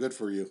looking so good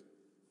for you.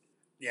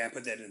 Yeah, I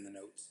put that in the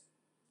notes.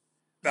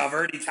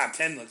 Valverde top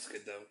 10 looks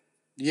good, though.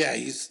 Yeah,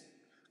 he's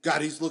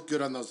looked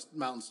good on those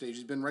mountain stages.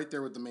 He's been right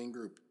there with the main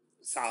group.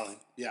 Solid.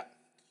 Yeah.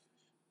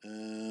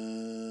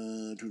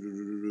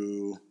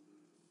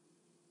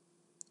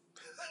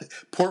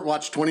 Port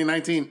Watch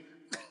 2019.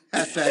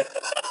 Hashtag.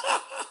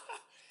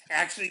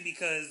 Actually,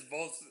 because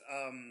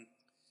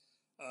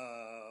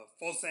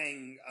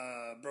Volsang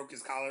broke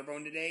his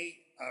collarbone today,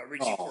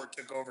 Richie Port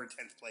took over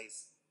 10th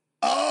place.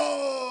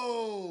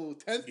 Oh,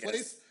 10th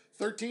place?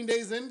 13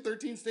 days in?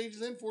 13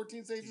 stages in?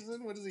 14 stages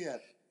in? What is he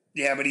at?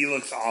 Yeah, but he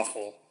looks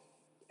awful.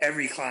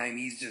 Every climb,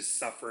 he's just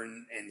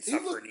suffering and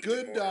suffering. He looked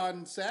good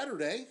on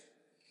Saturday.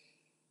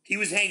 He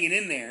was hanging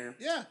in there.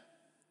 Yeah.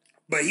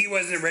 But he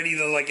wasn't ready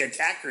to,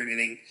 attack or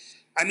anything.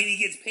 I mean, he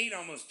gets paid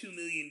almost €2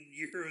 million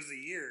a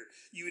year.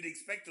 You would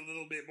expect a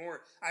little bit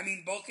more. I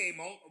mean, Bulke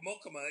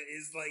Molkema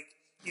is,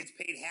 gets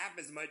paid half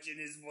as much and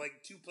is,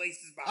 2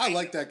 places behind I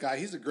like that guy.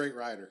 He's a great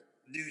rider.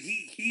 Dude,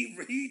 he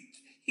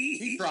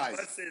tries.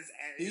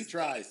 He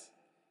tries.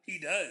 He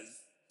does.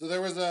 So there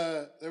was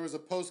a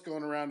post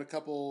going around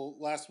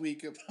last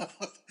week about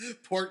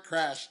Port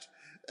crashed,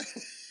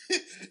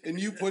 and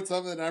you put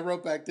something, and I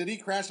wrote back, "Did he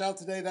crash out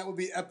today? That would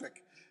be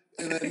epic."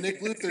 And then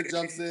Nick Luther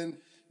jumps in,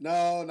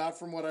 "No, not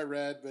from what I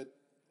read, but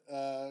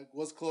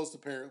was close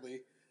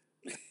apparently."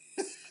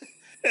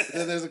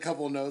 Then there's a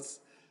couple of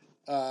notes.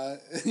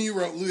 You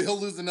wrote, "He'll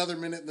lose another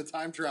minute in the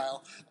time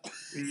trial."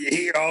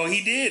 He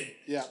did.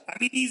 Yeah. I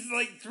mean, he's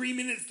 3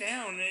 minutes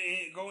down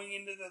going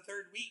into the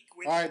third week.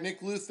 All right,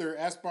 Nick Luther,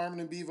 ask Barman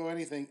and Bevo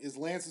anything. Is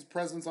Lance's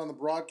presence on the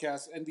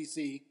broadcast,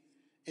 NBC,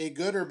 a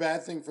good or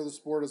bad thing for the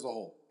sport as a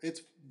whole? It's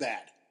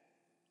bad.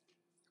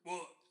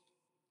 Well,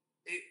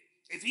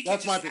 If he could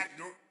That's my just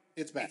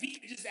it's bad. if he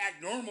could just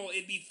act normal,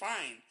 it'd be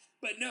fine.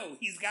 But no,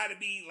 he's got to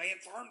be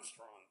Lance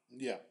Armstrong.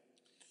 Yeah.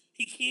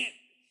 He can't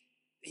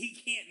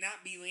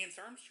not be Lance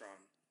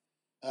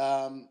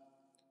Armstrong.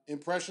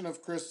 Impression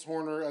of Chris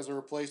Horner as a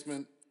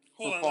replacement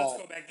Hold for on, Paul.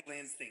 let's go back to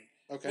Lance thing.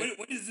 Okay.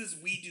 What is this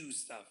We Do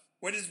stuff?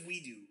 What does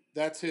We Do?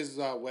 That's his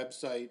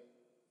website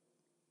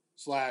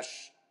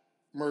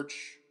 /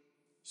 merch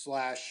 /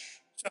 So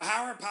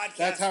how are podcasts?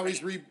 That's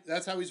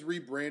how he's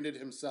rebranded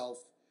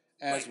himself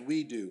as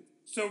We Do.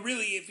 So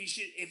really, if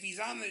he's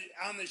on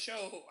the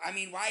show, I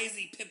mean, why is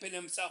he pimping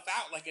himself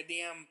out like a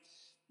damn?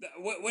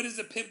 What does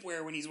a pimp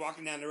wear when he's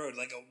walking down the road?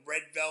 Like a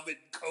red velvet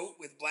coat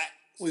with black.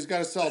 Well, he's got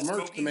to sell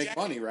merch to make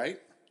money, right?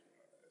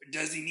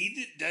 Does he need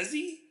it? Does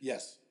he?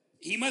 Yes.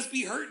 He must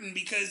be hurting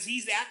because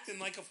he's acting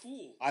like a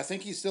fool. I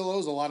think he still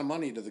owes a lot of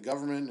money to the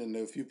government and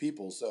to a few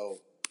people, so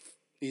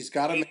he's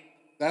got to.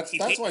 That's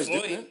why he's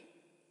doing it.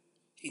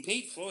 He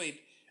paid Floyd.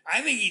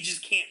 I think he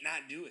just can't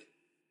not do it.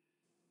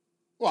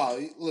 Well,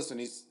 listen,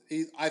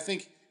 I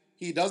think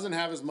he doesn't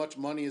have as much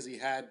money as he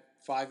had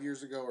 5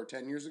 years ago or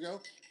 10 years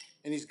ago,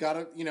 and he's got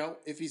to,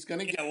 if he's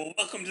going to get. Yeah, well,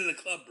 welcome to the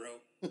club, bro.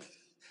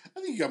 I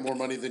think you got more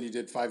money than you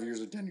did 5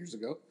 years or 10 years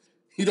ago.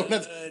 You don't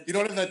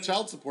have that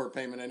child support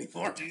payment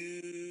anymore,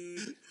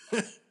 dude.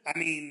 I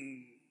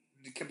mean,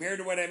 compared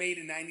to what I made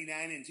in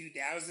 '99 and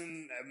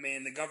 2000,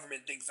 man, the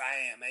government thinks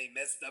I am a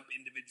messed up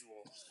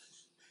individual.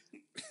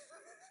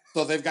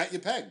 So they've got you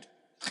pegged.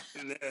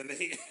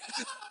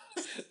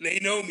 They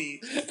know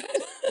me.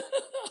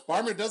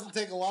 Barman doesn't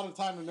take a lot of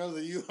time to know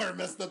that you are a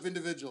messed up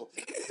individual.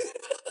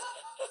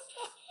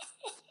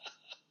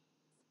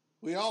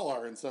 We all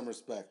are in some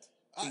respect.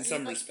 In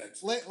some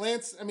respects.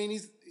 Lance, I mean,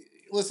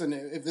 listen,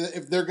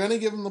 if they're going to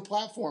give him the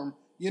platform,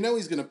 he's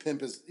going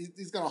to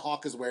he's going to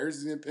hawk his wares,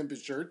 he's going to pimp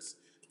his shirts.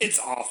 It's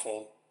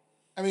awful.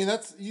 I mean,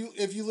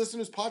 if you listen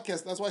to his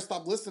podcast, that's why I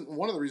stopped listening.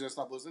 One of the reasons I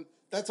stopped listening,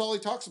 that's all he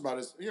talks about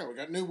is, we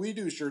got new We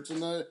Do shirts in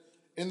the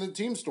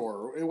team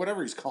store, or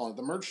whatever he's calling it,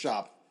 the merch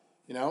shop,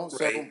 Right.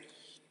 So,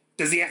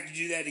 does he have to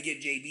do that to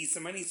get JB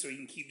some money so he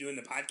can keep doing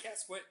the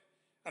podcast? What?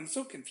 I'm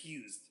so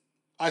confused.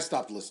 I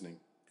stopped listening.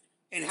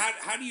 And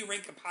how do you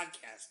rank a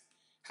podcast?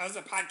 How's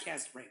a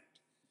podcast ranked?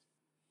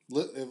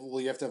 Well,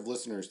 you have to have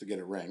listeners to get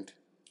it ranked.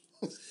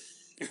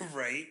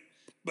 Right.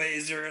 But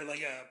is there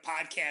like a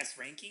podcast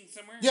ranking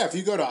somewhere? Yeah, if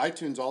you go to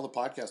iTunes, all the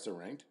podcasts are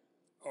ranked.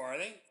 Oh, are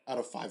they? Out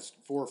of 4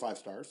 or 5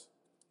 stars.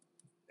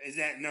 Is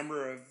that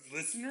number of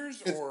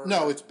listeners or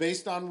no? It's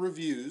based on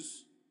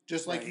reviews,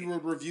 just like you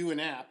would review an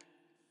app.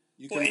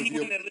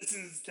 Anyone that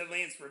listens to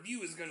Lance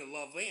review is going to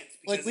love Lance.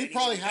 Like we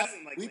probably have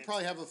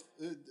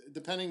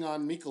depending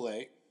on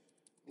Mikale,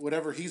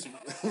 whatever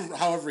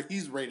however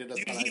he's rated us.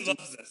 Dude, he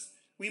loves us.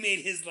 We made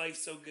his life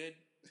so good.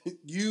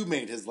 You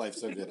made his life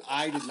so good.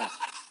 I did not.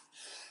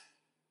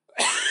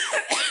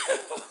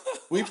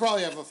 We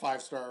probably have a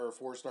 5-star or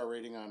 4-star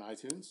rating on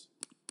iTunes.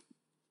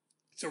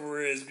 So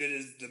we're as good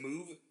as The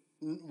Move?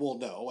 Well,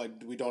 no.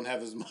 We don't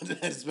have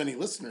as many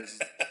listeners.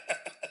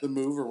 The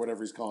Move or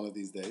whatever he's calling it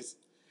these days.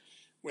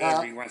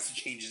 Whatever he wants to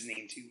change his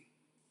name to.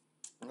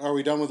 Are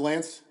we done with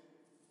Lance?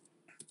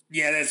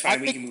 Yeah, that's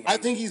fine. We can move on. I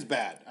think he's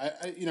bad.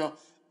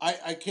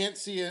 I can't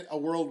see a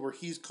world where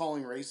he's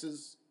calling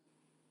races.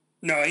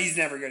 No, he's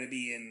never going to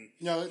be in.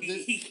 No,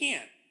 he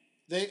can't.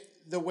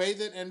 The way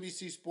that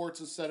NBC Sports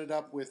has set it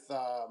up with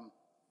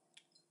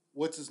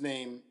what's his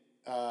name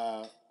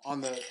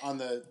on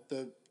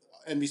the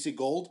NBC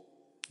Gold,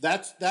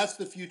 that's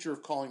the future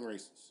of calling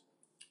races.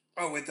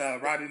 Oh, with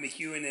Robbie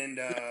McEwen and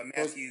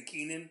Matthew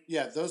Keenan.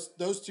 Yeah,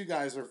 those two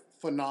guys are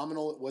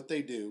phenomenal at what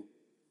they do.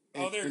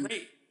 They're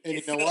great. And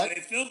you know what?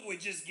 If Phil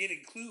would just get a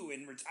clue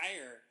and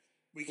retire,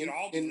 we could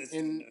all be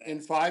listening to that.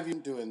 In 5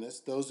 years doing this,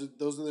 those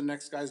are the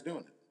next guys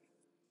doing it.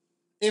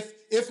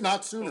 If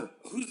not sooner.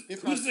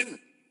 Well,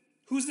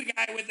 who's the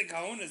guy with the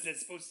cojones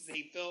that's supposed to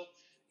say, Phil,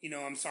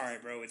 I'm sorry,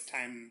 bro, it's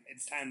time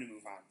to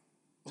move on.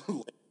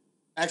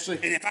 Actually,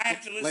 and if I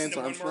have to listen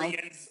to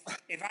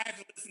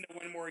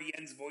one more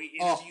Jens Voigt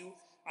interview,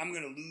 I'm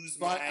gonna lose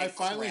my. I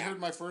finally heard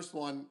my first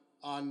one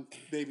on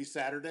maybe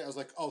Saturday. I was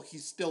like, oh,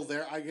 he's still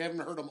there. I haven't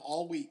heard him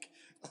all week.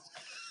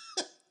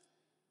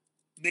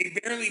 They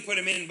barely put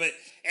him in, but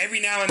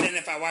every now and then,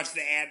 if I watch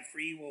the ad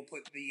free, we'll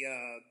put the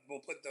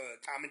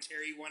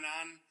commentary one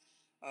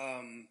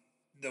on,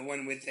 the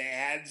one with the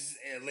ads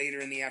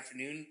later in the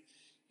afternoon,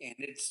 and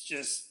it's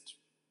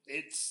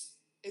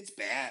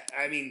bad.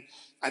 I mean,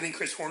 I think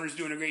Chris Horner's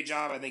doing a great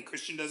job. I think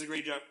Christian does a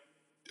great job.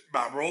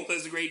 Bob Roll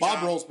does a great job.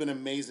 Bob Roll's been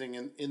amazing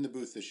in the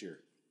booth this year.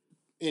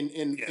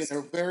 In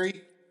a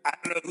very. I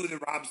don't know who the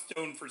Rob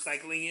Stone for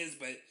cycling is,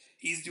 but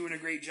he's doing a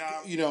great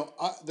job.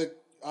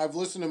 I've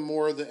listened to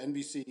more of the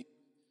NBC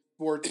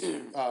Sports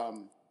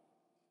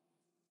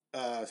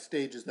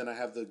stages than I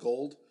have the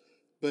Gold,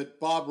 but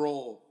Bob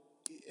Roll,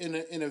 in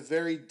a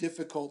very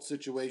difficult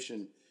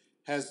situation,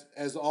 has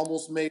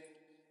almost made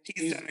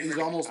he's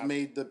almost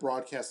made the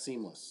broadcast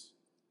seamless.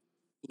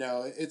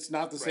 It's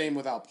not the same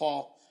without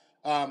Paul.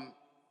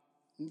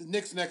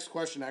 Nick's next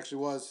question actually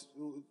was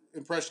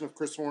impression of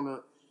Chris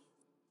Horner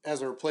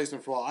as a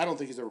replacement for Paul. I don't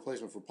think he's a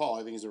replacement for Paul. I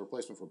think he's a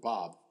replacement for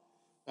Bob.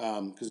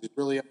 Because he's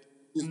really...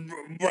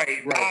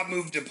 Right. Bob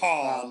moved to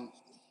Paul,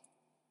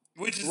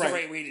 which is the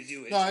right way to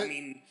do it. No, I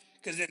mean,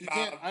 because if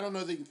Bob... I don't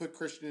know that you can put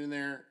Christian in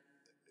there.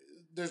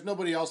 There's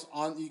nobody else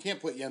on... You can't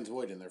put Jens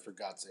Voigt in there, for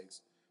God's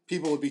sakes.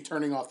 People would be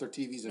turning off their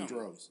TVs in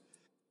droves.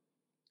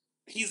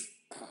 He's...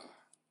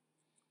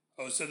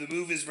 Oh, so the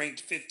move is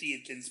ranked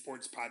 50th in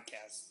sports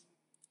podcasts.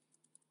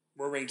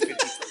 We're ranked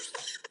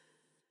 51st.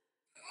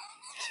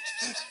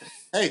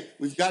 Hey,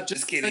 we've got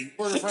just kidding.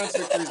 Quarter France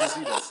victories as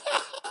he does.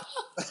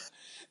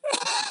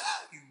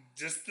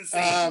 Just the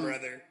same,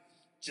 brother.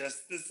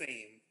 Just the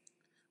same.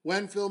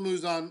 When Phil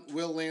moves on,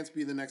 will Lance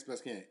be the next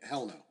best candidate?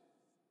 Hell no.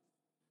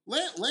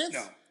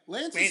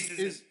 Lance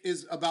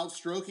is about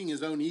stroking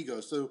his own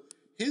ego. So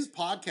his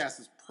podcast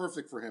is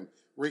perfect for him,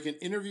 where he can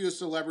interview a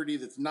celebrity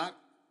that's not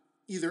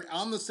either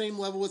on the same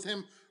level with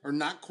him or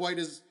not quite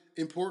as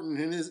important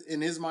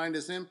in his mind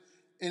as him,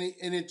 and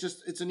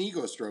it's an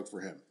ego stroke for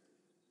him.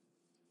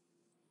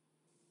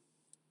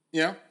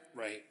 Yeah,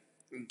 right.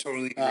 I'm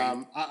totally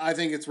agree. I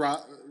think it's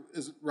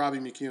Robbie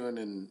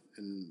McEwen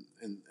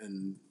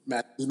and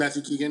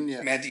Matthew Keegan.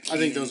 Yeah, Matthew Keegan.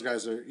 I think those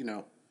guys are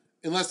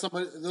unless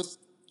somebody those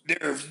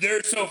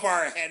they're so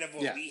far ahead of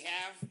what we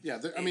have. Yeah,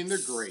 they're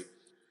great.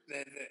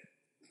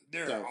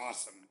 They're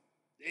awesome.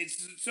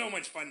 It's so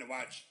much fun to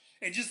watch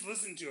and just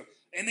listen to them.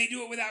 And they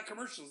do it without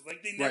commercials.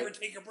 Like, they never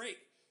take a break.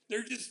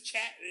 They're just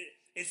chatting.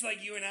 It's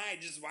like you and I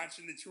just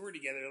watching the tour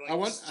together. Like, I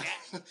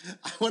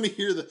want to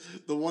hear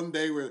the one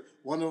day where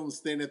one of them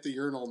standing at the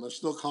urinal and they're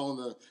still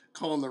calling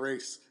the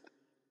race.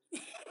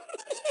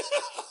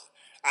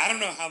 I don't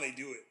know how they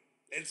do it.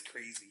 It's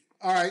crazy.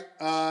 All right.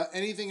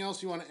 Anything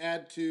else you want to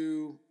add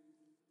to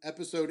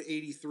episode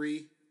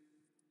 83?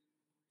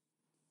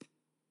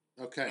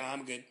 Okay. No,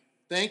 I'm good.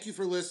 Thank you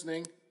for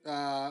listening.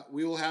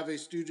 We will have a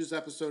Stooges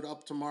episode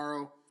up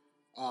tomorrow,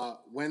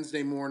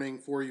 Wednesday morning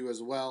for you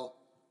as well.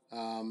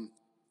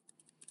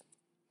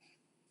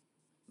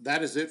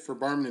 That is it for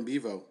Barman and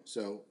Bevo.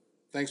 So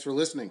thanks for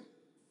listening.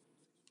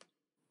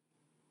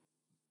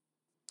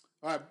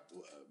 All right.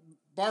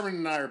 Barman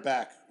and I are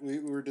back. We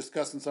were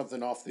discussing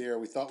something off the air.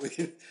 We thought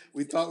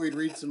we'd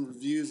read some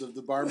reviews of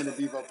the Barman and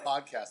Bevo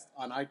podcast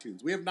on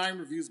iTunes. We have 9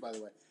 reviews, by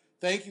the way.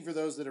 Thank you for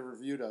those that have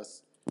reviewed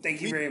us.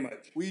 Thank you very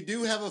much. We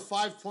do have a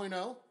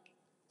 5.0.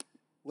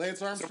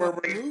 Lance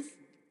Armstrong's move.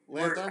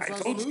 Lance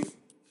Armstrong's move.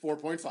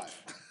 4.5.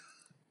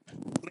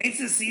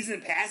 Lance's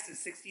season pass is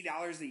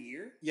 $60 a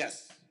year?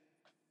 Yes.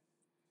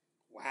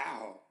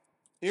 Wow.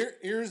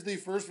 Here's the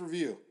first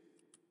review.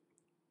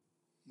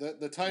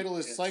 The title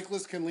is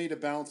Cyclists Can Lead a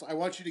Balanced... I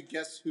want you to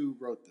guess who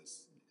wrote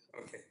this.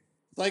 Okay.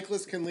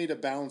 Cyclists Can Lead a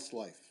Balanced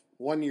Life.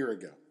 1 year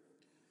ago.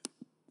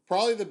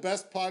 Probably the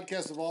best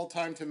podcast of all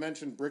time to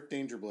mention Brick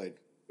Dangerblade.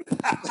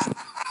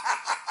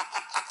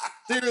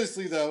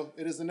 Seriously, though,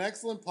 it is an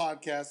excellent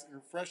podcast and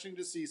refreshing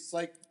to see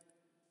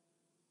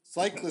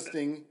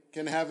cyclisting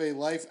can have a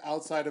life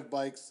outside of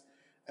bikes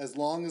as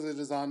long as it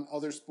is on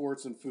other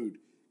sports and food.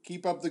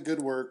 Keep up the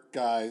good work,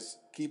 guys.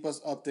 Keep us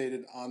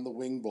updated on the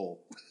Wing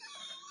Bowl.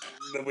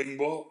 The Wing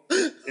Bowl?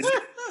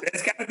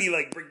 That's got to be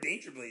like Brick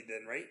Dangerblade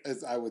then, right?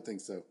 I would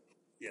think so.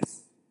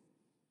 Yes.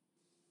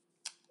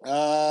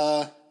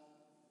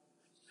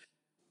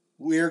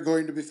 We are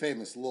going to be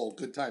famous. Lol,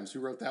 good times.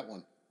 Who wrote that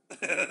one?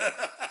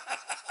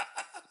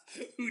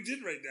 Who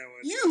did write that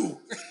one?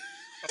 You!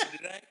 Oh,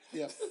 did I?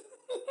 Yeah.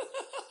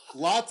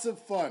 Lots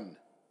of fun.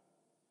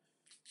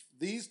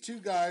 These two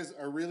guys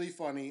are really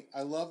funny.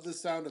 I love the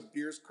sound of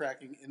beers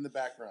cracking in the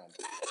background.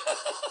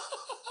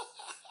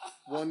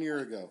 1 year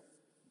ago.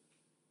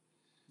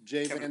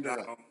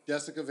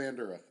 Jessica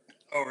Vandera.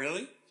 Oh,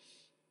 really?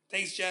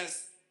 Thanks,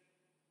 Jess.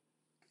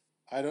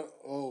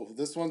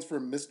 This one's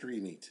from Mystery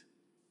Meat.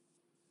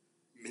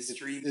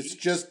 Mystery Meat? It's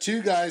just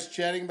two guys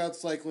chatting about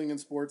cycling and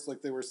sports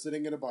like they were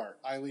sitting at a bar.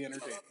 Highly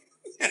entertaining.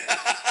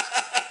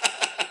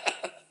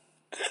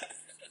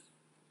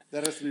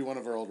 That has to be one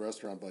of our old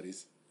restaurant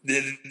buddies.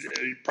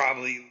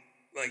 Probably,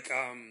 like,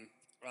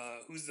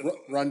 who's the...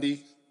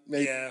 Rundy,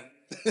 maybe. Yeah.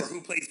 Or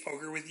who plays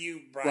poker with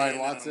you? Brian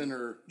Watson,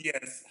 or...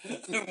 Yes,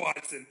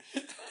 Watson.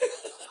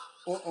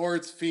 or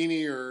it's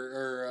Feeney,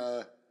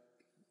 or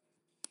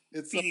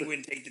Feeney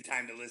wouldn't take the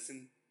time to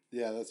listen.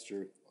 Yeah, that's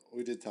true.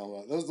 We did tell him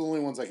about it. Those are the only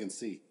ones I can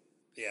see.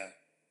 Yeah.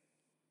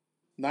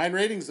 9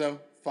 ratings, though.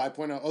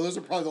 5.0. Oh, those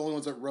are probably the only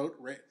ones that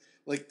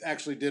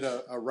actually did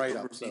a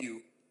write-up.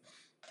 Review.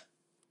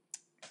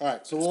 All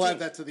right, so we'll add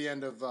that to the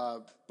end of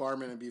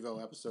Barman and Bevo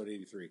episode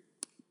 83. If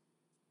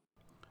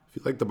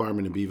you like the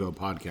Barman and Bevo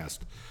podcast,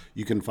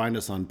 you can find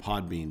us on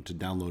Podbean to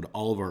download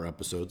all of our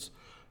episodes.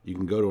 You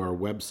can go to our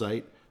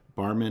website,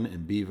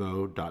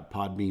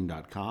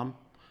 barmanandbevo.podbean.com.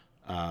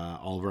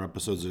 All of our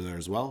episodes are there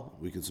as well.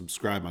 We can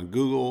subscribe on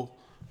Google,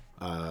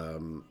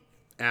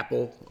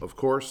 Apple, of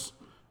course,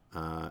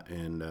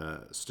 and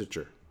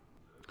Stitcher.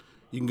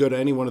 You can go to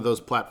any one of those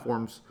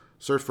platforms,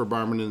 search for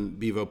Barman and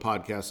Bevo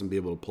podcast, and be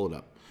able to pull it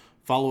up.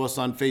 Follow us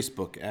on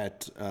Facebook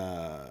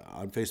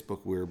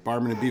we're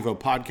Barman and Bevo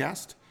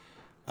podcast.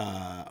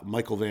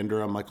 Michael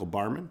Vandera, Michael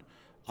Barman.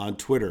 On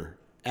Twitter,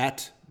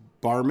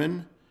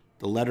 Barman,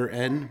 the letter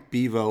N,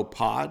 Bevo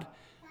Pod,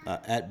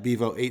 at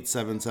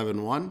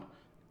Bevo8771,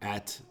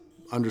 at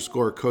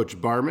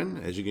 _Coach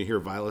Barman. As you can hear,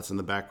 Violet's in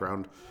the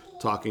background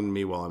talking to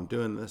me while I'm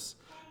doing this.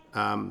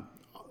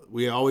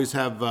 We always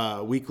have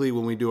weekly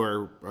when we do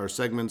our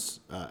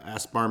segments,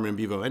 Ask Barman and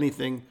Bevo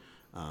anything,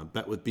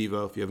 Bet with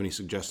Bevo. If you have any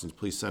suggestions,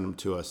 please send them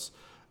to us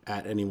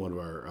at any one of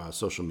our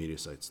social media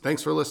sites.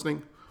 Thanks for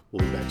listening.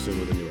 We'll be back soon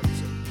with a new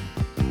episode.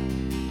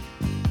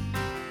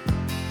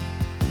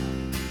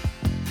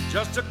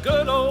 Just a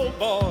good old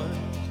boy,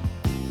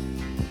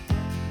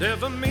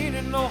 never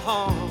meaning no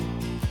harm.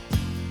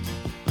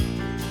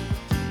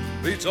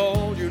 Beats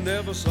all you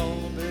never saw,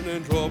 been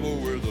in trouble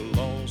with the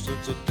law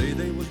since the day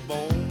they was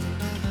born.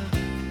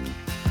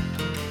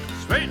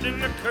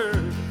 Straightening the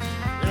curves,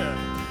 yeah,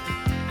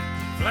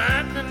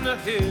 flattening the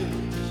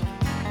hills.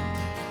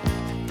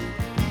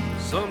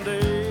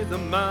 Someday the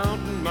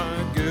mountain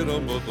might get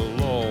 'em, but the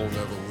law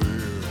never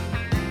will.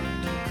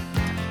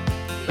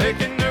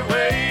 Making their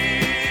way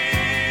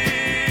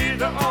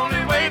the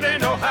only way they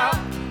know how.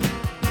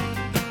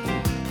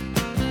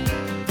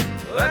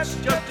 That's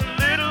just a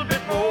little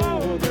bit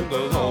more than the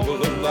law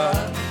will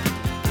allow.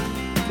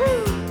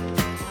 Woo!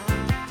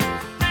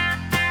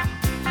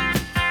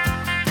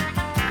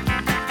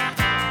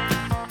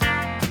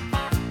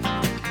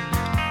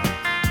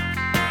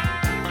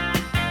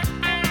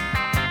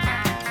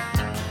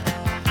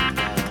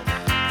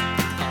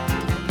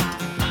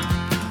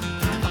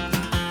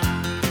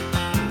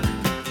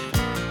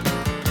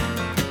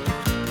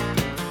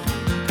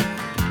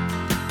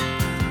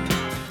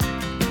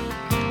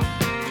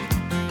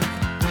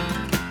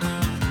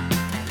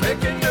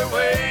 Making their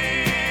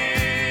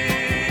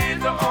way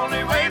the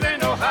only way they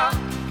know how.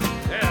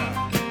 Yeah,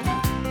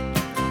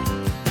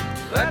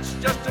 that's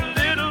just a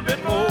little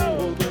bit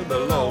more than the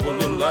law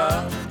will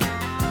allow.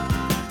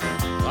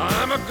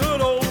 I'm a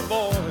good old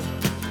boy.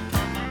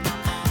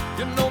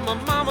 You know my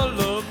mama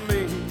loved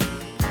me,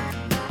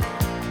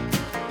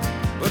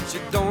 but she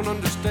don't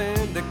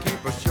understand. They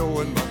keep a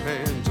showing my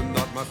hands and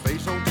not my face.